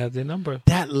Stevenson has their number.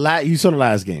 You saw the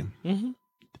last game. Mm-hmm.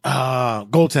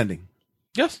 Goaltending.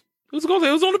 Yes, it was goaltending.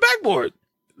 It was on the backboard.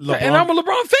 And I'm a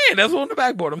LeBron fan. That's on the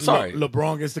backboard. I'm sorry.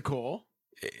 LeBron gets the call.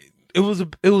 It was a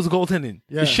goaltending.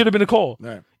 Yeah. It should have been a call.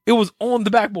 Right. It was on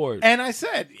the backboard. And I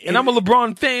said, I'm a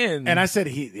LeBron fan. And I said,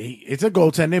 it's a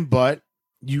goaltending, but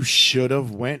you should have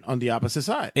went on the opposite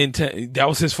side. That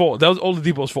was his fault. That was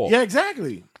Oladipo's fault. Yeah,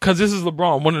 exactly. Because this is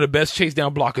LeBron, one of the best chase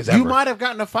down blockers ever. You might have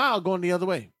gotten a foul going the other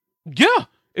way. Yeah,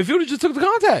 if you would have just took the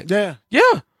contact.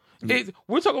 Yeah.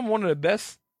 We're talking one of the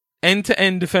best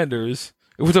end-to-end defenders.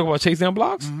 If we're talking about chase down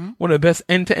blocks, one of the best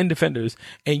end-to-end defenders,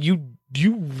 and you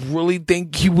really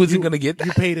think he wasn't going to get that?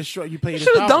 You paid his should have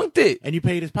dunked it. And you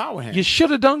paid his power hand. You should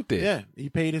have dunked it. Yeah,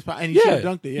 you paid his power, and you should have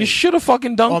dunked it. Yeah. You should have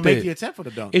fucking dunked it. Or make the attempt for the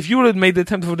dunk. If you would have made the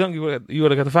attempt for the dunk, you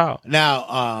would have got the foul.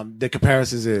 Now, the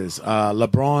comparisons is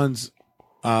LeBron's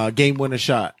game-winner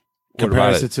shot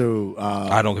comparison to...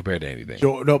 I don't compare it to anything.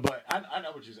 No, but I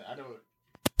know what you're saying.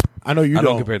 I know you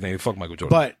don't compare anything. Fuck Michael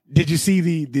Jordan. But did you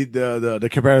see the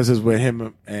comparisons with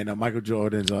him and Michael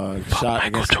Jordan's shot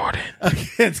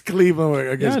against Cleveland or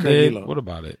against Craig Elo? What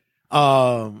about it?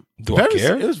 Do I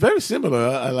care? It was very similar.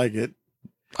 I like it.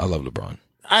 I love LeBron.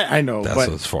 I know.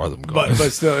 That's as far as I'm going.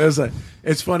 But still,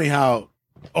 it's funny how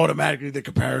automatically the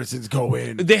comparisons go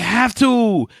in. They have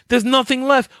to. There's nothing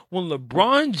left. When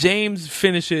LeBron James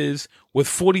finishes with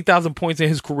 40,000 points in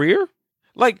his career,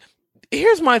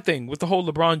 here's my thing with the whole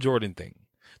LeBron Jordan thing.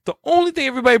 The only thing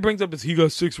everybody brings up is he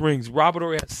got 6 rings. Robert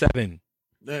Horry has 7.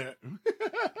 Yeah.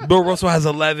 Bill Russell has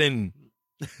 11.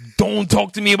 Don't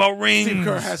talk to me about rings. Steve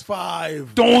Kerr has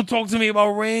 5. Don't talk to me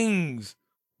about rings.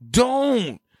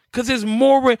 Don't. Because there's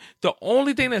more. The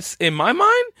only thing that's in my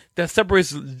mind that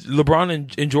separates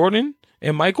LeBron and Jordan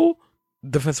and Michael,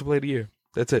 Defensive Player of the Year.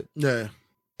 That's it. Yeah.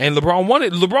 And LeBron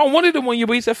wanted it 1 year,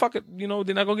 but he said, fuck it. They're not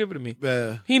going to give it to me.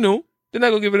 Yeah. He knew. They're not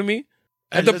going to give it to me.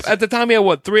 At the time, he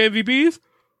had 3 MVPs?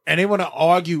 And they want to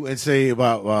argue and say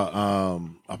about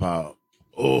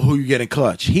who you get in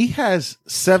clutch. He has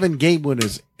 7 game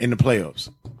winners in the playoffs.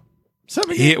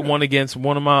 7 He hit one against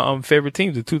one of my favorite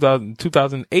teams in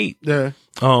 2008. Yeah.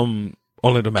 Only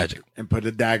the Magic. And put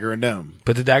the dagger in them.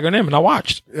 And I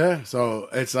watched. Yeah. So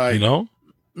it's like, so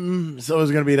it's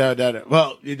going to be that.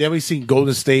 Well, then we seen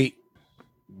Golden State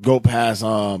go past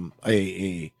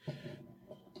a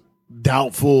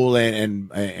doubtful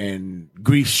and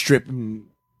grief-stricken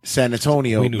San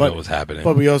Antonio. We knew that was happening.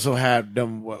 But we also had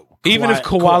them. Even if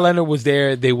Kawhi Leonard was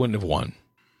there, they wouldn't have won.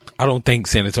 I don't think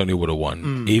San Antonio would have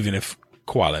won, even if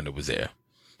Kawhi Leonard was there.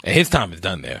 And his time is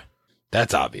done there.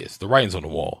 That's obvious. The writing's on the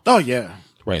wall. Oh, yeah.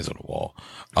 The writing's on the wall.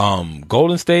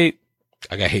 Golden State,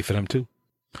 I got hate for them too.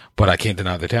 But I can't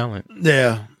deny their talent.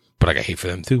 Yeah. But I got hate for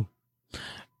them too.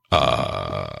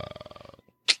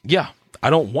 Yeah. I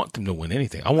don't want them to win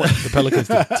anything. I want the Pelicans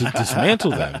to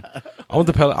dismantle them. I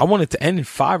want it to end in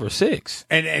 5 or 6.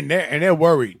 And they're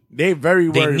worried. They're very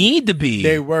worried. They need to be.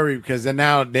 They're worried because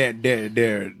now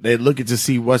they're looking to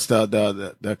see what's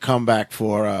the comeback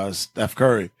for Steph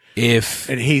Curry.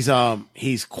 And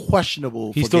he's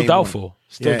questionable. He's still doubtful.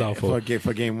 Doubtful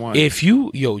for game 1. If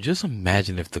you just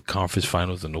imagine if the conference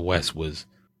finals in the West was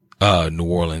New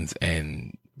Orleans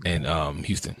and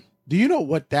Houston. Do you know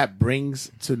what that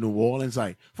brings to New Orleans?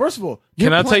 Like, first of all,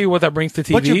 can I tell you what that brings to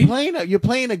TV? But you're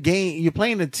playing a game. You're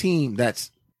playing a team that's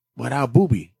without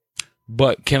Boobie.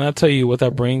 But can I tell you what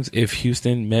that brings if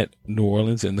Houston met New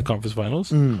Orleans in the conference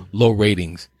finals? Low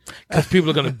ratings. Because people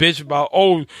are going to bitch about,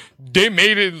 they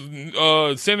made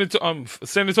it, San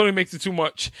Antonio makes it too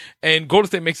much, and Golden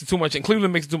State makes it too much, and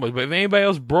Cleveland makes it too much. But if anybody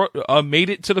else made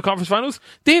it to the conference finals,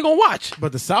 they ain't going to watch.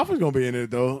 But the South is going to be in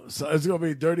it, though. So it's going to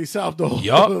be dirty South the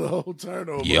whole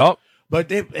turnover. Yup. But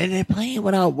they're playing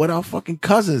without fucking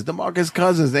Cousins. DeMarcus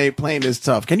Cousins, they ain't playing this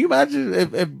tough. Can you imagine if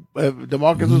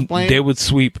DeMarcus was playing? They would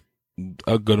sweep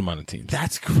a good amount of teams.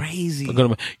 That's crazy. You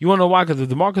want to know why? Because if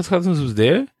DeMarcus Cousins was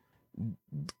there,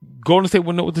 Golden State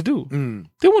wouldn't know what to do.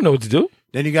 They wouldn't know what to do.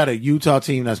 Then you got a Utah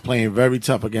team that's playing very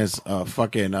tough against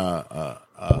fucking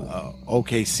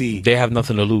OKC. They have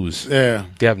nothing to lose. Yeah.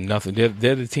 They have nothing.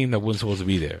 They're the team that wasn't supposed to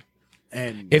be there.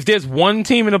 And if there's one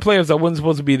team in the playoffs that wasn't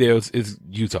supposed to be there, it's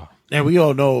Utah. And we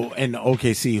all know in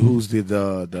OKC who's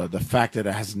the factor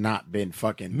that has not been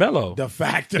fucking Melo. The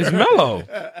factor. It's Melo.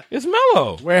 It's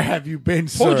Melo. Where have you been,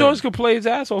 sir? Paul George could play his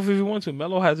ass off if he wants to.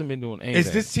 Melo hasn't been doing anything.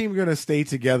 Is this team gonna stay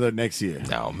together next year?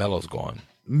 No, Melo's gone.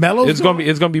 It's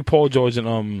gonna be Paul George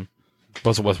and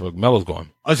Russell Westbrook. Melo's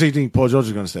gone. Oh, so you think Paul George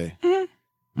is gonna stay?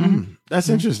 That's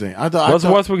interesting. I thought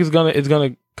Russell Westbrook is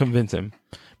gonna convince him.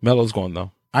 Melo's gone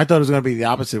though. I thought it was gonna be the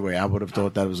opposite way. I would have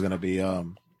thought that it was gonna be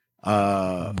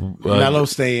Melo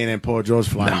staying and Paul George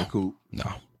flying the coop. No,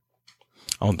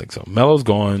 I don't think so. Melo's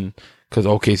gone because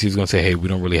OKC's gonna say, "Hey, we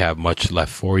don't really have much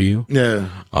left for you." Yeah.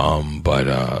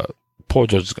 But Paul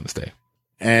George is gonna stay.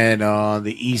 And on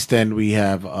the East End, we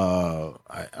have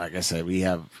like I said, we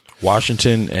have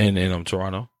Washington and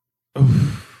Toronto.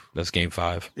 That's Game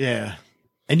 5. Yeah.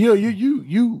 And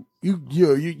you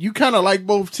kind of like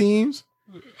both teams.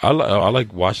 I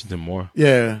like Washington more.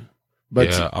 Yeah.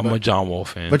 But I'm a John Wall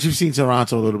fan. But you've seen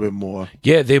Toronto a little bit more.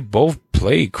 Yeah, they both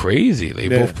play crazy. They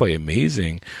both play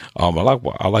amazing. I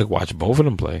like watching both of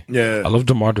them play. Yeah. I love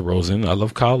DeMar DeRozan. I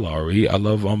love Kyle Lowry. I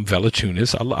love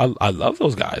Valanciunas. I love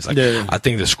those guys. I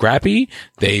think they're scrappy.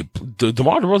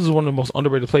 DeMar DeRozan is one of the most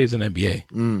underrated players in the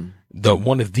NBA.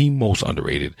 One of the most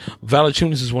underrated.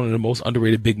 Valanciunas is one of the most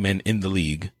underrated big men in the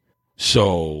league.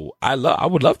 So I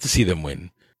would love to see them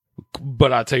win.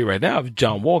 But I'll tell you right now, if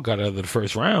John Wall got out of the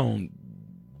first round,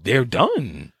 they're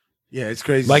done. Yeah, it's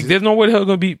crazy. Like, there's no way the hell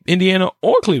going to beat Indiana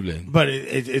or Cleveland. But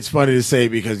it's funny to say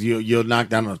because you'll knock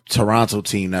down a Toronto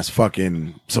team that's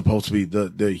fucking supposed to be the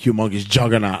humongous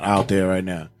juggernaut out there right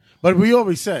now. But we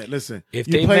always said, listen, if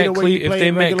they met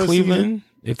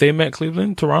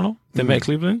Toronto,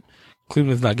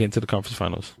 Cleveland's not getting to the conference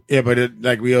finals. Yeah, but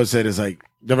like we always said, it's like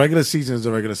the regular season is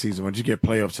the regular season. Once you get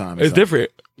playoff time, it's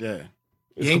different. Yeah.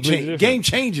 Game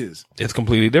changes. It's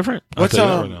completely different. What's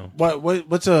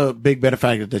a big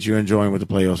benefactor that you're enjoying with the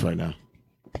playoffs right now?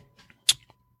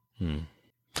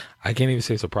 I can't even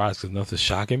say surprised because nothing's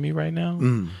shocking me right now.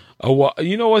 Oh, well,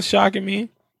 you know what's shocking me?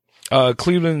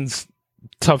 Cleveland's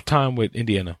tough time with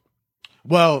Indiana.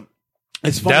 Well,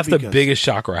 it's funny. That's the biggest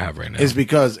shocker I have right now. It's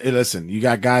because listen, you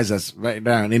got guys that's right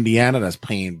now in Indiana that's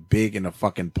playing big in the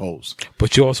fucking post,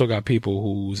 but you also got people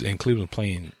who's in Cleveland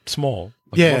playing small.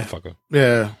 Like motherfucker.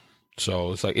 Yeah.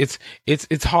 So it's like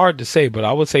it's hard to say, but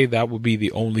I would say that would be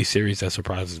the only series that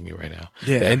surprises me right now.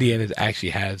 Yeah. The Indiana actually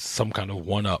has some kind of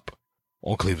one up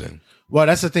on Cleveland. Well,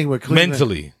 that's the thing with Cleveland.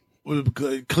 Mentally.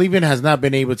 Cleveland has not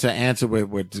been able to answer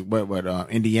what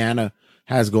Indiana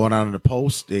has going on in the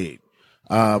post.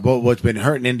 But what's been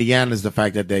hurting Indiana is the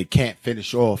fact that they can't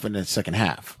finish off in the second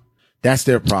half. That's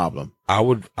their problem. I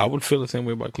would feel the same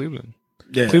way about Cleveland.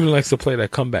 Yeah. Cleveland likes to play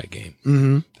that comeback game.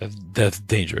 Mm-hmm. That's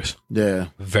dangerous. Yeah.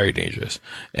 Very dangerous.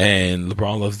 And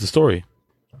LeBron loves the story.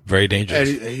 Very dangerous.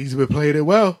 And he's been playing it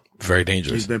well. Very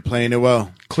dangerous. He's been playing it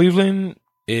well. Cleveland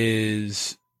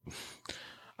is,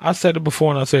 I said it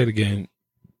before and I'll say it again,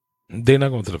 they're not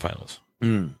going to the finals.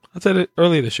 I said it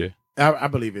earlier this year. I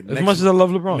believe it. As much as I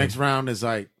love LeBron. Next round is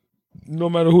like, no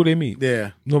matter who they meet.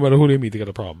 Yeah. No matter who they meet, they got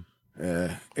a problem.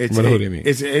 It's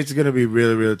going to be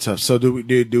really, really tough. So do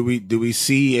we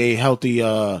see a healthy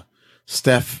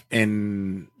Steph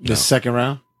in the second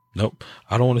round? Nope.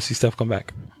 I don't want to see Steph come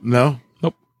back. No?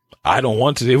 Nope. I don't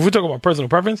want to. If we're talking about personal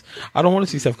preference, I don't want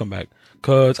to see Steph come back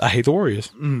because I hate the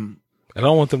Warriors. And I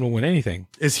don't want them to win anything.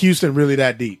 Is Houston really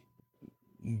that deep?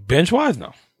 Bench wise,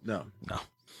 no. No.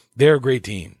 They're a great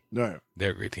team. No.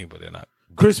 They're a great team, but they're not.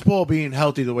 Chris Paul being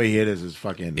healthy the way he is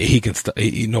fucking. He can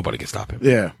nobody can stop him.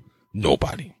 Yeah.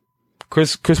 Nobody.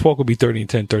 Chris Paul could be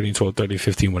 30-10, 30-12,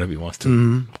 30-15 whenever he wants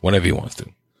to. Whenever he wants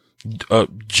to.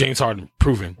 James Harden,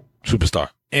 proven superstar.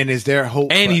 And is there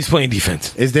hope? And he's playing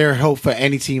defense. Is there hope for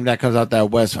any team that comes out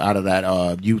that West, out of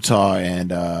that Utah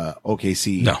and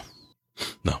OKC? No.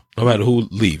 No matter who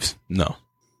leaves. No.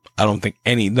 I don't think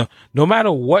no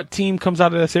matter what team comes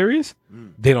out of that series,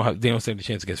 they don't stand a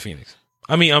chance against Phoenix.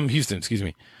 I mean, Houston, excuse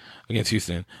me, against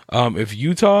Houston. If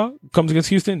Utah comes against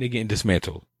Houston, they're getting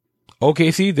dismantled.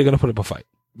 OKC, they're gonna put up a fight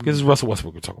because it's Russell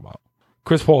Westbrook we're talking about.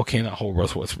 Chris Paul cannot hold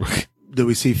Russell Westbrook. Do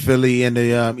we see Philly in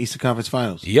the Eastern Conference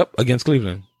Finals? Yep, against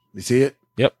Cleveland. You see it?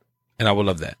 Yep, and I would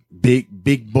love that.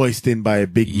 Big Boston by a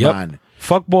big man.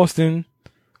 Fuck Boston.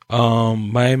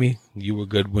 Miami, you were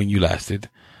good when you lasted.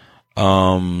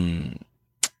 Now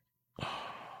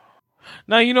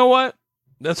you know what?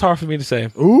 That's hard for me to say.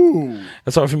 Ooh,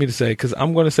 that's hard for me to say because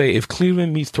I'm going to say if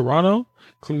Cleveland meets Toronto,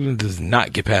 Cleveland does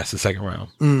not get past the second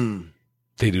round.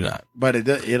 They do not. But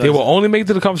they will only make it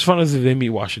to the conference finals if they meet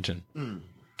Washington.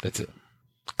 That's it.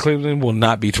 Cleveland will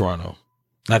not beat Toronto.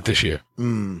 Not this year.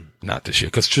 Not this year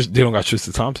because they don't got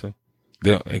Tristan Thompson.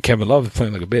 And Kevin Love is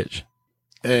playing like a bitch.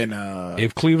 And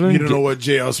if Cleveland, you don't know what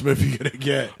J.L. Smith you're gonna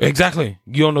get. Exactly.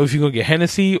 You don't know if you're gonna get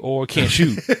Hennessy or can't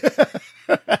shoot.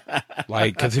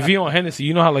 Like, because if you're on Hennessy,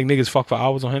 you know how like niggas fuck for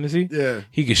hours on Hennessy. Yeah,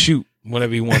 he can shoot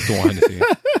whenever he wants to on Hennessy.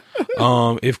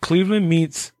 If Cleveland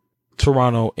meets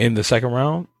Toronto in the second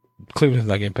round, Cleveland's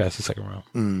not getting past the second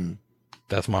round.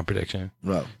 That's my prediction.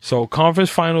 Right. So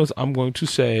conference finals, I'm going to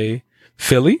say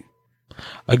Philly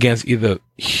against either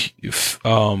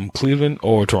Cleveland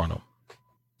or Toronto.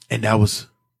 And that was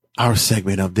our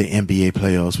segment of the NBA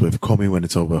playoffs with Call Me When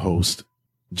It's Over host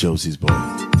Josie's Boy.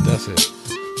 That's it.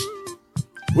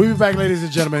 We'll be back, ladies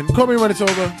and gentlemen. Call Me When It's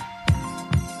Over.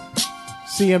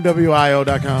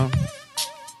 CMWIO.com.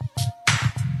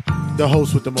 The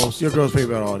host with the most. Your girl's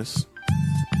favorite artist.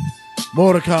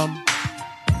 More to come.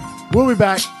 We'll be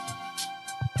back.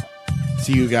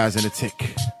 See you guys in a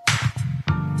tick.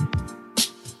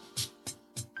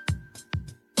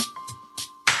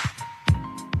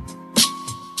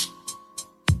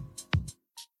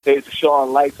 Hey, it's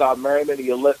Sean Lights Out Merriman, and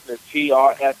you're listening to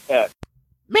TRFS.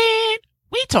 Man,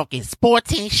 we talking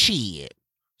sports and shit.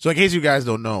 So in case you guys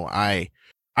don't know, I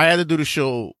either do the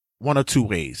show one or two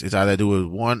ways. It's either do it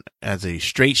one as a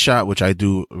straight shot, which I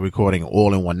do recording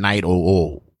all in one night or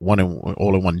all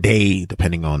in one day,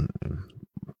 depending on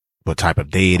what type of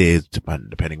day it is,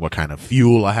 depending what kind of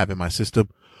fuel I have in my system.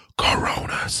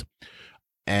 Coronas.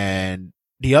 And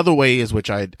the other way is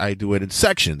which I do it in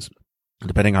sections.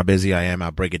 Depending how busy I am,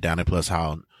 I'll break it down, and plus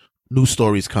how new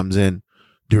stories comes in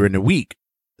during the week.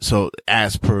 So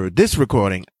as per this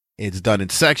recording, it's done in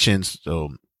sections. So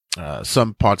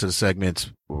some parts of the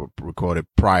segments were recorded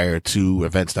prior to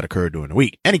events that occurred during the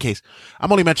week. Any case,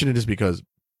 I'm only mentioning this because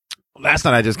last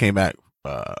night I just came back.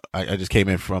 I just came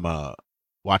in from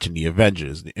watching the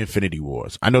Avengers, the Infinity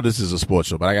Wars. I know this is a sports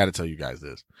show, but I got to tell you guys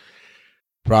this.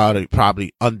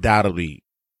 Probably, undoubtedly,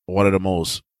 one of the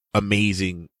most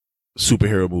amazing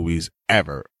superhero movies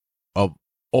ever of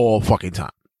all fucking time.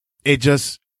 It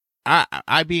just,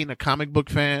 I being a comic book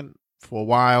fan for a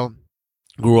while,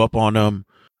 grew up on them,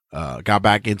 got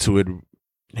back into it,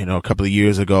 a couple of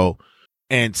years ago,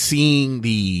 and seeing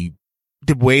the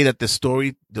way that the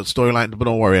storyline, but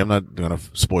don't worry, I'm not gonna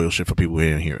spoil shit for people who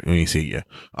didn't hear it. You ain't see it yet.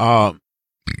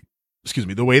 Excuse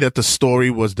me, the way that the story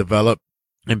was developed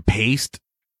and paced,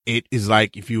 it is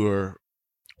like if you were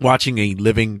watching a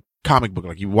living comic book,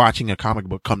 like you're watching a comic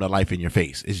book come to life in your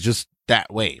face. It's just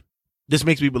that way. This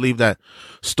makes me believe that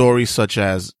stories such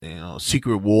as,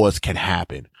 Secret Wars can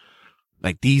happen.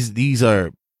 Like these are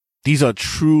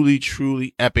truly,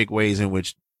 truly epic ways in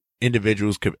which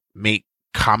individuals could make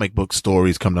comic book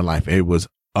stories come to life. It was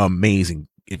amazing.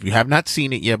 If you have not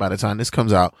seen it yet, by the time this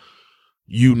comes out,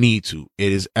 you need to.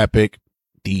 It is epic.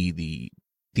 The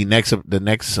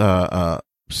next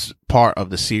part of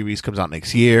the series comes out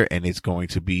next year, and it's going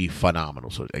to be phenomenal.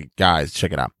 So guys,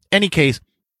 check it out. Any case,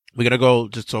 we're going to go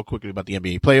just talk quickly about the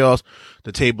NBA playoffs.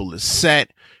 The table is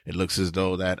set. It looks as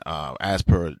though that, as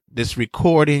per this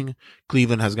recording,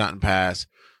 Cleveland has gotten past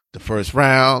the first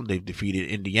round. They've defeated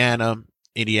Indiana.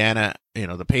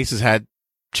 The Pacers had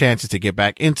chances to get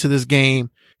back into this game,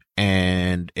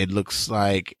 and it looks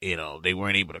like, they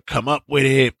weren't able to come up with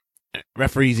it.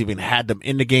 Referees even had them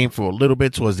in the game for a little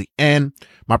bit towards the end.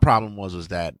 My problem was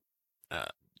that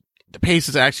the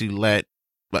Pacers actually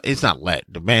it's not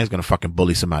the man's going to fucking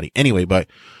bully somebody anyway, but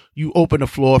you open the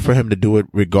floor for him to do it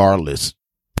regardless.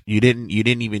 You didn't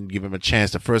even give him a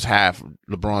chance. The first half,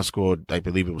 LeBron scored, I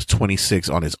believe it was 26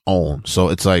 on his own. So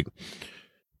it's like,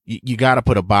 you got to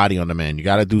put a body on the man. You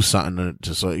got to do something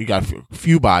so you got a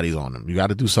few bodies on him. You got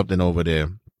to do something over there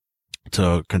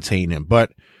to contain him.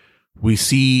 But we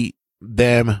see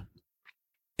them,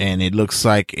 and it looks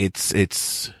like it's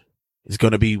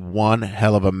going to be one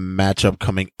hell of a matchup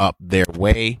coming up their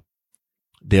way.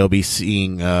 They'll be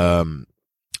seeing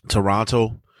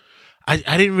Toronto.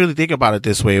 I didn't really think about it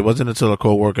this way. It wasn't until a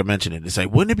coworker mentioned it. It's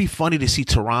like, wouldn't it be funny to see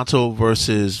Toronto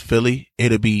versus Philly?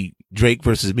 It'd be Drake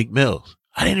versus Meek Mills.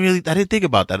 I didn't think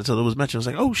about that until it was mentioned. I was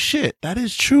like, oh shit, that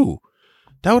is true.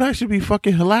 That would actually be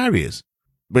fucking hilarious.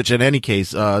 Which in any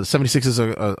case, the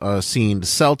 76ers are seeing the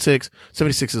Celtics.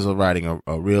 76ers are riding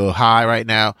a real high right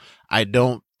now. I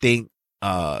don't think,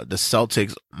 the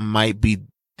Celtics might be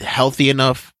healthy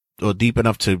enough or deep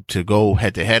enough to go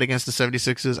head to head against the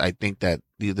 76ers. I think that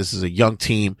this is a young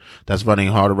team that's running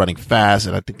hard, running fast,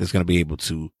 and I think that's going to be able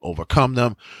to overcome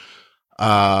them.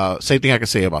 Same thing I can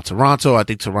say about Toronto. I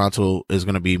think Toronto is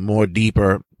going to be more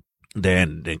deeper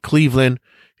than Cleveland.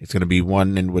 It's going to be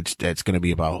one in which that's going to be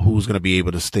about who's going to be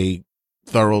able to stay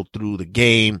thorough through the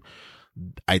game.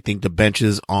 I think the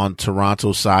benches on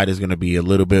Toronto's side is going to be a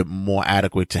little bit more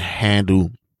adequate to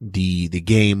handle the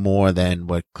game more than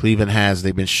what Cleveland has.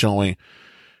 They've been showing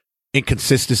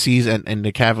inconsistencies in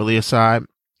the Cavalier side.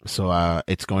 So,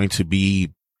 it's going to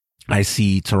be, I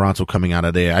see Toronto coming out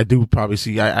of there. I do probably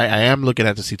see, I am looking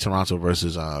at to see Toronto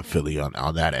versus, Philly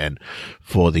on that end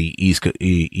for the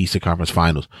Eastern Conference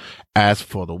Finals. As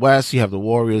for the West, you have the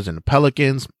Warriors and the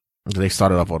Pelicans. They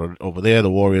started off over there.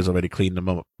 The Warriors already cleaned them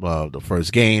up, the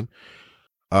first game.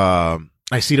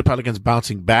 I see the Pelicans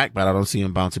bouncing back, but I don't see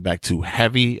them bouncing back too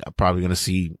heavy. I'm probably going to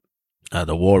see,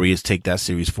 the Warriors take that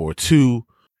series 4-2,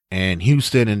 and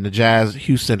Houston and the Jazz.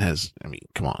 Houston has, I mean,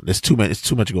 come on, it's too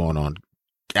much going on.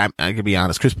 I can be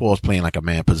honest. Chris Paul's playing like a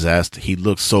man possessed. He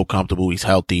looks so comfortable. He's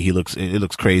healthy. It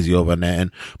looks crazy over there.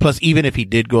 And plus, even if he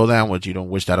did go down, which you don't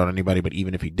wish that on anybody, but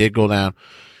even if he did go down,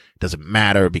 it doesn't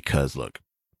matter because look,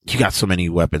 you got so many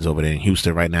weapons over there in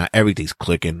Houston right now. Everything's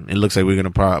clicking. It looks like we're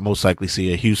going to most likely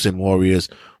see a Houston Warriors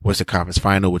Western Conference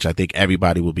Final, which I think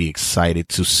everybody will be excited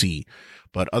to see.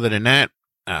 But other than that,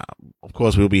 of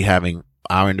course, we'll be having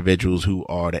our individuals who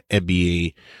are the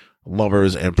NBA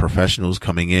lovers and professionals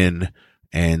coming in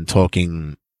and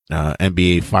talking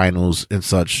NBA finals and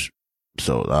such.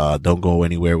 So don't go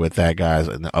anywhere with that, guys.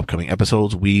 In the upcoming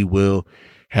episodes, we will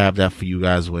have that for you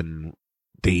guys when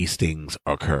these things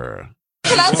occur.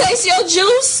 Can I taste your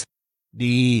juice?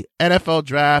 The NFL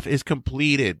draft is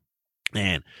completed.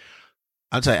 And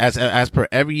I'll tell you, as per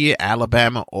every year,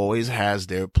 Alabama always has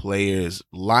their players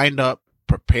lined up,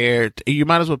 prepared. You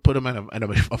might as well put them in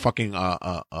a fucking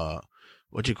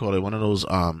what you call it, one of those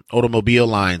automobile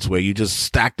lines where you just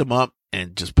stack them up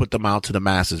and just put them out to the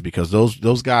masses, because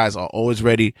those guys are always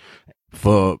ready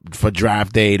for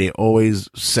draft day. They're always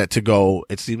set to go.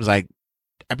 It seems like,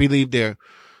 I believe they're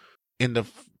in the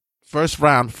first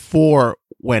round, 4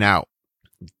 went out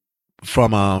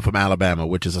from Alabama,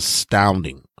 which is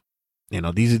astounding. You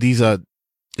know, these are,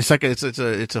 it's like it's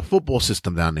a football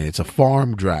system down there. It's a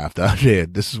farm draft out there.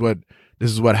 This is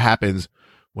what happens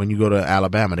when you go to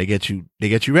Alabama. They get you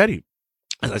ready.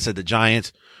 As I said, the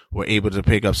Giants were able to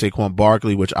pick up Saquon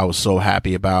Barkley, which I was so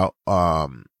happy about.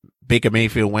 Baker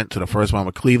Mayfield went to the first round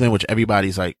with Cleveland, which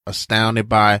everybody's like astounded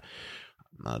by.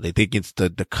 They think it's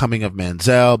the coming of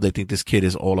Manziel. They think this kid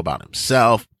is all about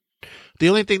himself. The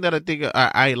only thing that I think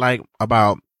I like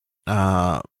about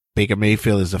Baker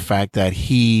Mayfield is the fact that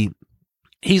he's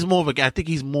more of a, I think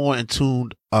he's more in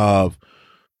tune of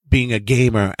being a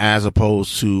gamer as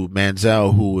opposed to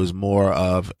Manziel, who is more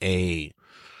of a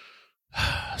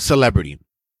celebrity.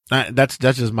 That's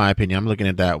just my opinion. I'm looking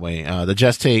at it that way. The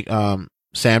Jets take Sam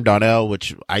Darnold,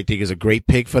 which I think is a great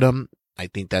pick for them. I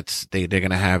think that's they're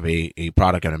gonna have a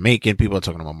product in the making. People are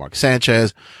talking about Mark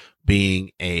Sanchez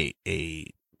being a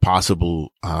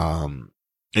possible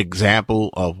example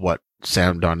of what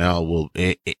Sam Darnold will,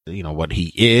 what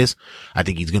he is. I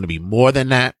think he's going to be more than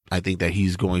that. I think that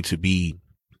he's going to be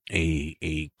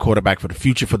a quarterback for the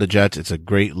future for the Jets. It's a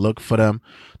great look for them.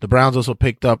 The Browns also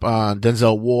picked up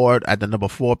Denzel Ward at the number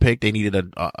 4 pick. They needed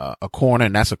a corner,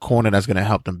 and that's a corner that's going to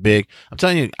help them big. I'm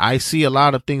telling you, I see a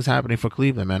lot of things happening for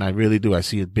Cleveland, man. I really do. I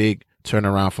see a big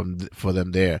turnaround for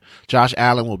them there. Josh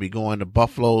Allen will be going to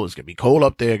Buffalo. It's going to be cold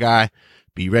up there, guy.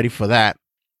 Be ready for that.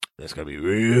 It's going to be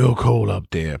real cold up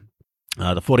there.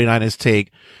 The 49ers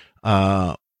take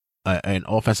an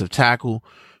offensive tackle,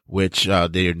 which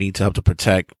they need to help to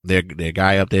protect their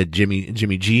guy up there,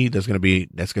 Jimmy G. That's gonna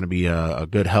be a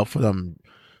good help for them.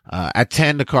 At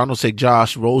 10, the Cardinals take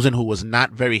Josh Rosen, who was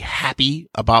not very happy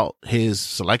about his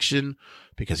selection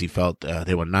because he felt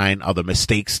there were 9 other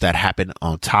mistakes that happened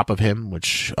on top of him,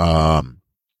 which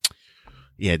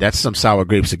yeah, that's some sour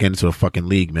grapes to get into a fucking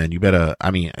league, man. You better, I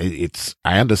mean,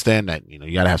 I understand that, you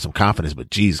gotta have some confidence,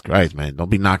 but Jesus Christ, man, don't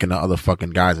be knocking the other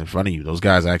fucking guys in front of you. Those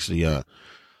guys actually,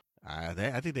 I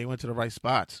think they went to the right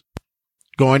spots.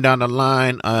 Going down the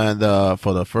line,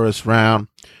 for the first round,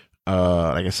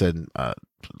 like I said,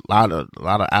 a lot of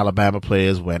Alabama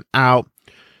players went out.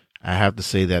 I have to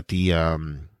say that the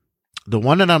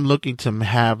one that I'm looking to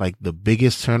have like the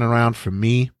biggest turnaround for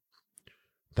me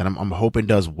that I'm hoping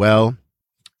does well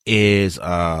is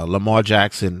Lamar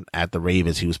Jackson at the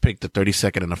Ravens. He was picked the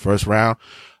 32nd in the first round.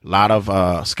 A lot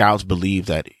of scouts believe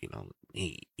that, you know,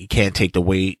 he can't take the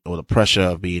weight or the pressure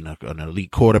of being an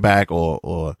elite quarterback,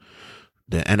 or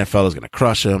the NFL is going to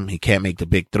crush him. He can't make the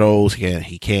big throws.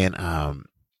 He can't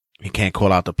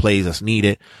call out the plays that's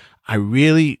needed. I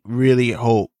really, really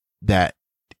hope that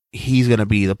he's going to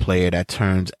be the player that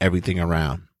turns everything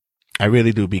around. I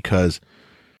really do, because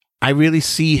I really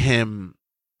see him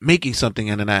making something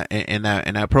in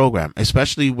that program,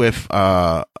 especially with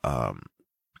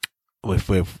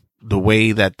the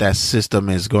way that system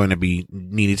is going to be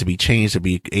needed to be changed to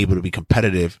be able to be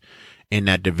competitive in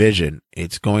that division.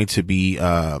 It's going to be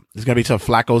tough.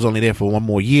 Flacco's only there for one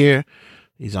more year.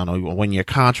 He's on a 1-year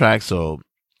contract. So,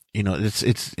 you know,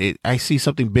 I see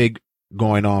something big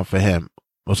going on for him.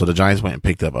 Also, the Giants went and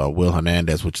picked up Will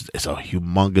Hernandez, which is a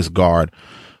humongous guard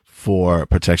for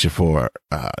protection for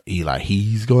Eli.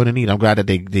 He's going to need. I'm glad that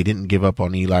they didn't give up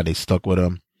on Eli. They stuck with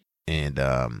him. And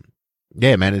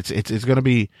yeah, man, it's gonna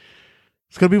be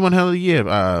one hell of a year.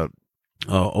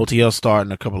 OTL start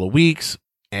in a couple of weeks,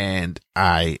 and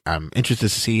I'm interested to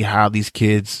see how these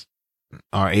kids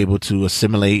are able to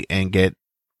assimilate and get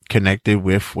connected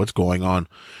with what's going on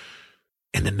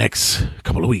in the next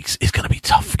couple of weeks. It's gonna be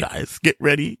tough, guys. Get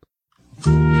ready.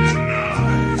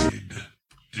 Denied.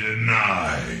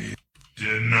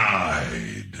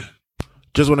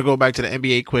 Just want to go back to the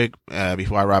NBA quick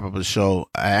before I wrap up the show.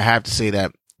 I have to say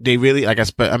that they really, like I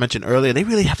mentioned earlier, they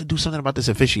really have to do something about this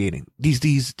officiating.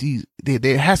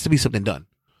 There has to be something done.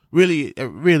 Really,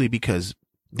 because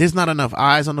there's not enough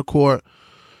eyes on the court.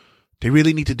 They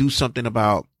really need to do something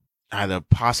about either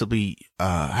possibly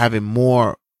having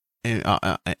more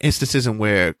instances in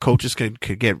where coaches could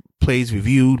get plays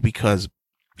reviewed, because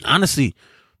honestly,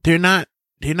 they're not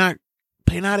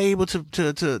able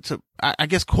to I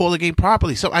guess call the game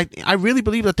properly. So I really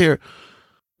believe that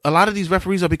a lot of these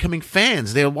referees are becoming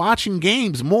fans. They're watching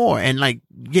games more and like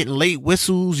getting late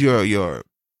whistles. You're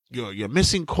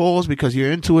missing calls because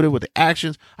you're intuitive with the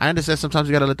actions. I understand sometimes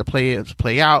you got to let the players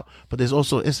play out, but there's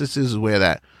also instances where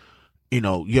that, you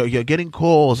know, you're getting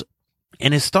calls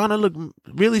and it's starting to look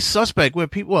really suspect, where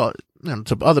people, well, you know,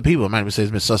 to other people, I might even say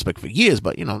it's been suspect for years,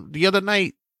 but you know, the other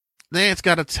night, Nance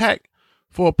got attacked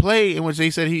for a play in which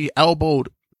they said he elbowed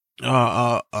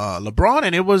LeBron,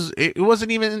 and it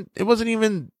wasn't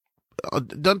even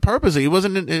done purposely. It was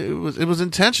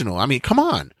intentional. I mean, come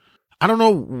on. I don't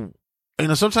know. You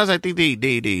know, sometimes I think they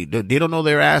don't know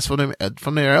their ass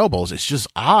from their elbows. It's just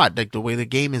odd, like the way the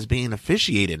game is being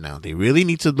officiated now. They really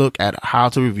need to look at how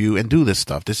to review and do this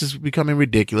stuff. This is becoming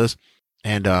ridiculous,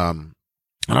 and I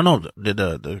don't know.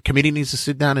 The committee needs to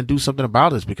sit down and do something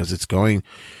about this, because it's going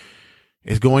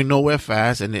nowhere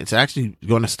fast, and it's actually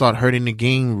going to start hurting the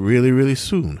game really, really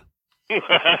soon. You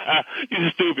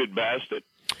stupid bastard.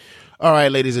 All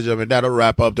right, ladies and gentlemen, that'll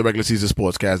wrap up the regular season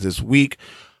sportscast this week.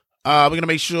 We're going to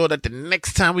make sure that the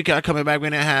next time we got coming back, we're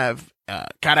going to have,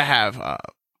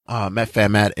 Met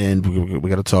Fan Matt, and we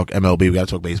got to talk MLB. We got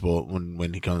to talk baseball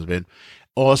when he comes in.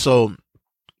 Also,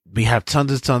 we have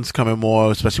tons coming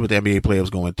more, especially with the NBA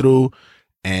playoffs going through,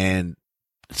 and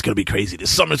it's going to be crazy. This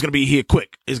summer's going to be here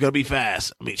quick. It's going to be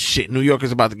fast. I mean, shit, New York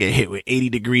is about to get hit with 80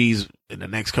 degrees in the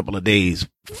next couple of days.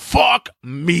 Fuck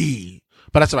me.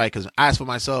 But that's all right, because as for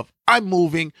myself, I'm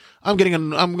moving. I'm going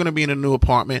to be in a new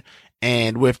apartment,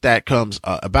 and with that comes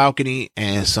a balcony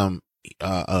and some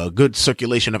a good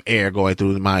circulation of air going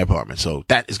through my apartment. So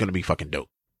that is going to be fucking dope.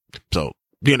 So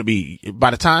you're going to be,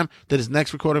 by the time that this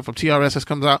next recording from TRSS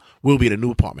comes out, we'll be in a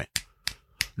new apartment,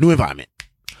 new environment.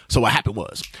 So what happened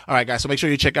was, all right, guys, so make sure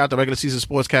you check out the Regular Season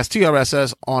Sportscast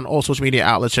TRSS on all social media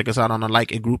outlets. Check us out on the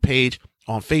like and group page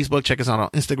on Facebook. Check us out on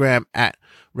Instagram at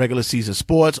Regular Season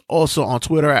Sports. Also on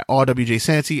Twitter at RWJ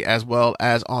Santy, as well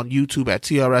as on YouTube at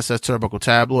TRSS Turnbuckle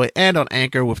Tabloid, and on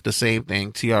Anchor with the same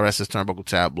thing, TRSS Turnbuckle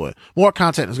Tabloid. More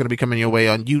content is going to be coming your way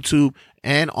on YouTube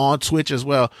and on Twitch as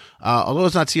well. Although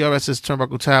it's not TRSS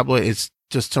Turnbuckle Tabloid, it's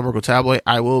just Turnbuckle Tabloid.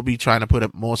 I will be trying to put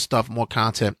up more stuff, more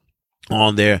content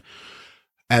on there,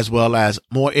 as well as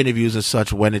more interviews and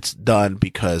such when it's done,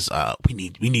 because we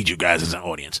need you guys as an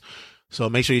audience. So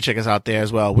make sure you check us out there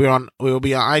as well. We'll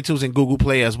be on iTunes and Google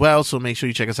Play as well. So make sure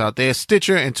you check us out there.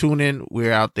 Stitcher and TuneIn.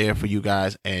 We're out there for you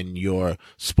guys and your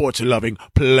sports loving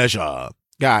pleasure.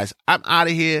 Guys, I'm out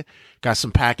of here. Got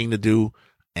some packing to do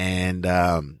and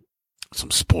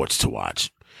some sports to watch.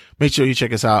 Make sure you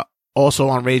check us out Also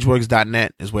on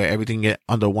RageWorks.net is where everything get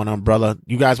under one umbrella.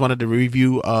 You guys wanted the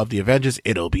review of the Avengers?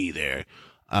 It'll be there.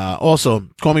 Also,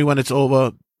 Call Me When It's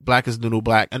Over. Black is the New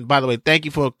Black. And by the way, thank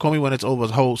you for Call Me When It's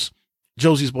Over's host,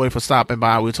 Josie's Boy, for stopping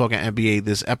by. We're talking NBA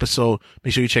this episode.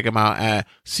 Make sure you check him out at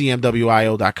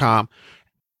cmwio.com.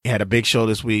 He had a big show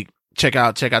this week. Check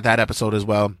out that episode as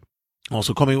well.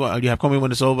 Also, you have Call Me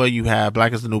When It's Over. You have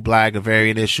Black is the New Black, a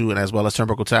variant issue, and as well as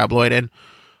Turnbuckle Tabloid. And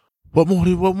what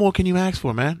more can you ask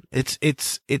for, man? It's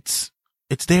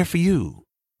there for you.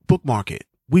 Bookmark it.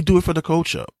 We do it for the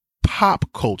culture. Pop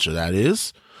culture, that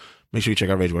is. Make sure you check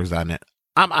out RageWorks.net.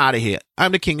 I'm out of here.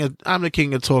 I'm the king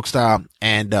of talk style,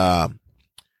 and I'm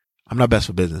not best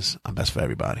for business. I'm best for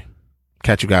everybody.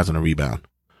 Catch you guys on a rebound.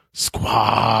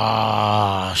 Squash.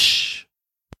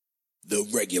 The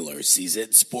regular season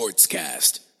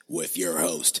Sportscast with your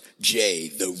host, Jay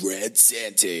the Red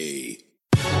Santee.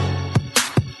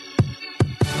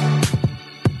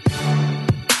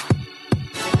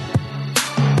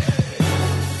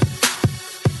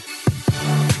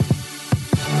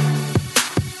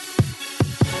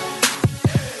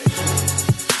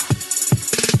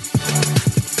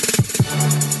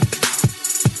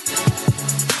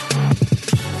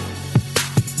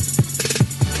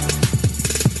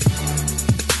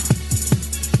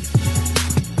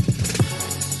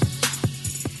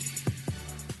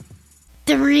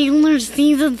 The regular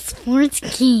season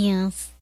Sportscast.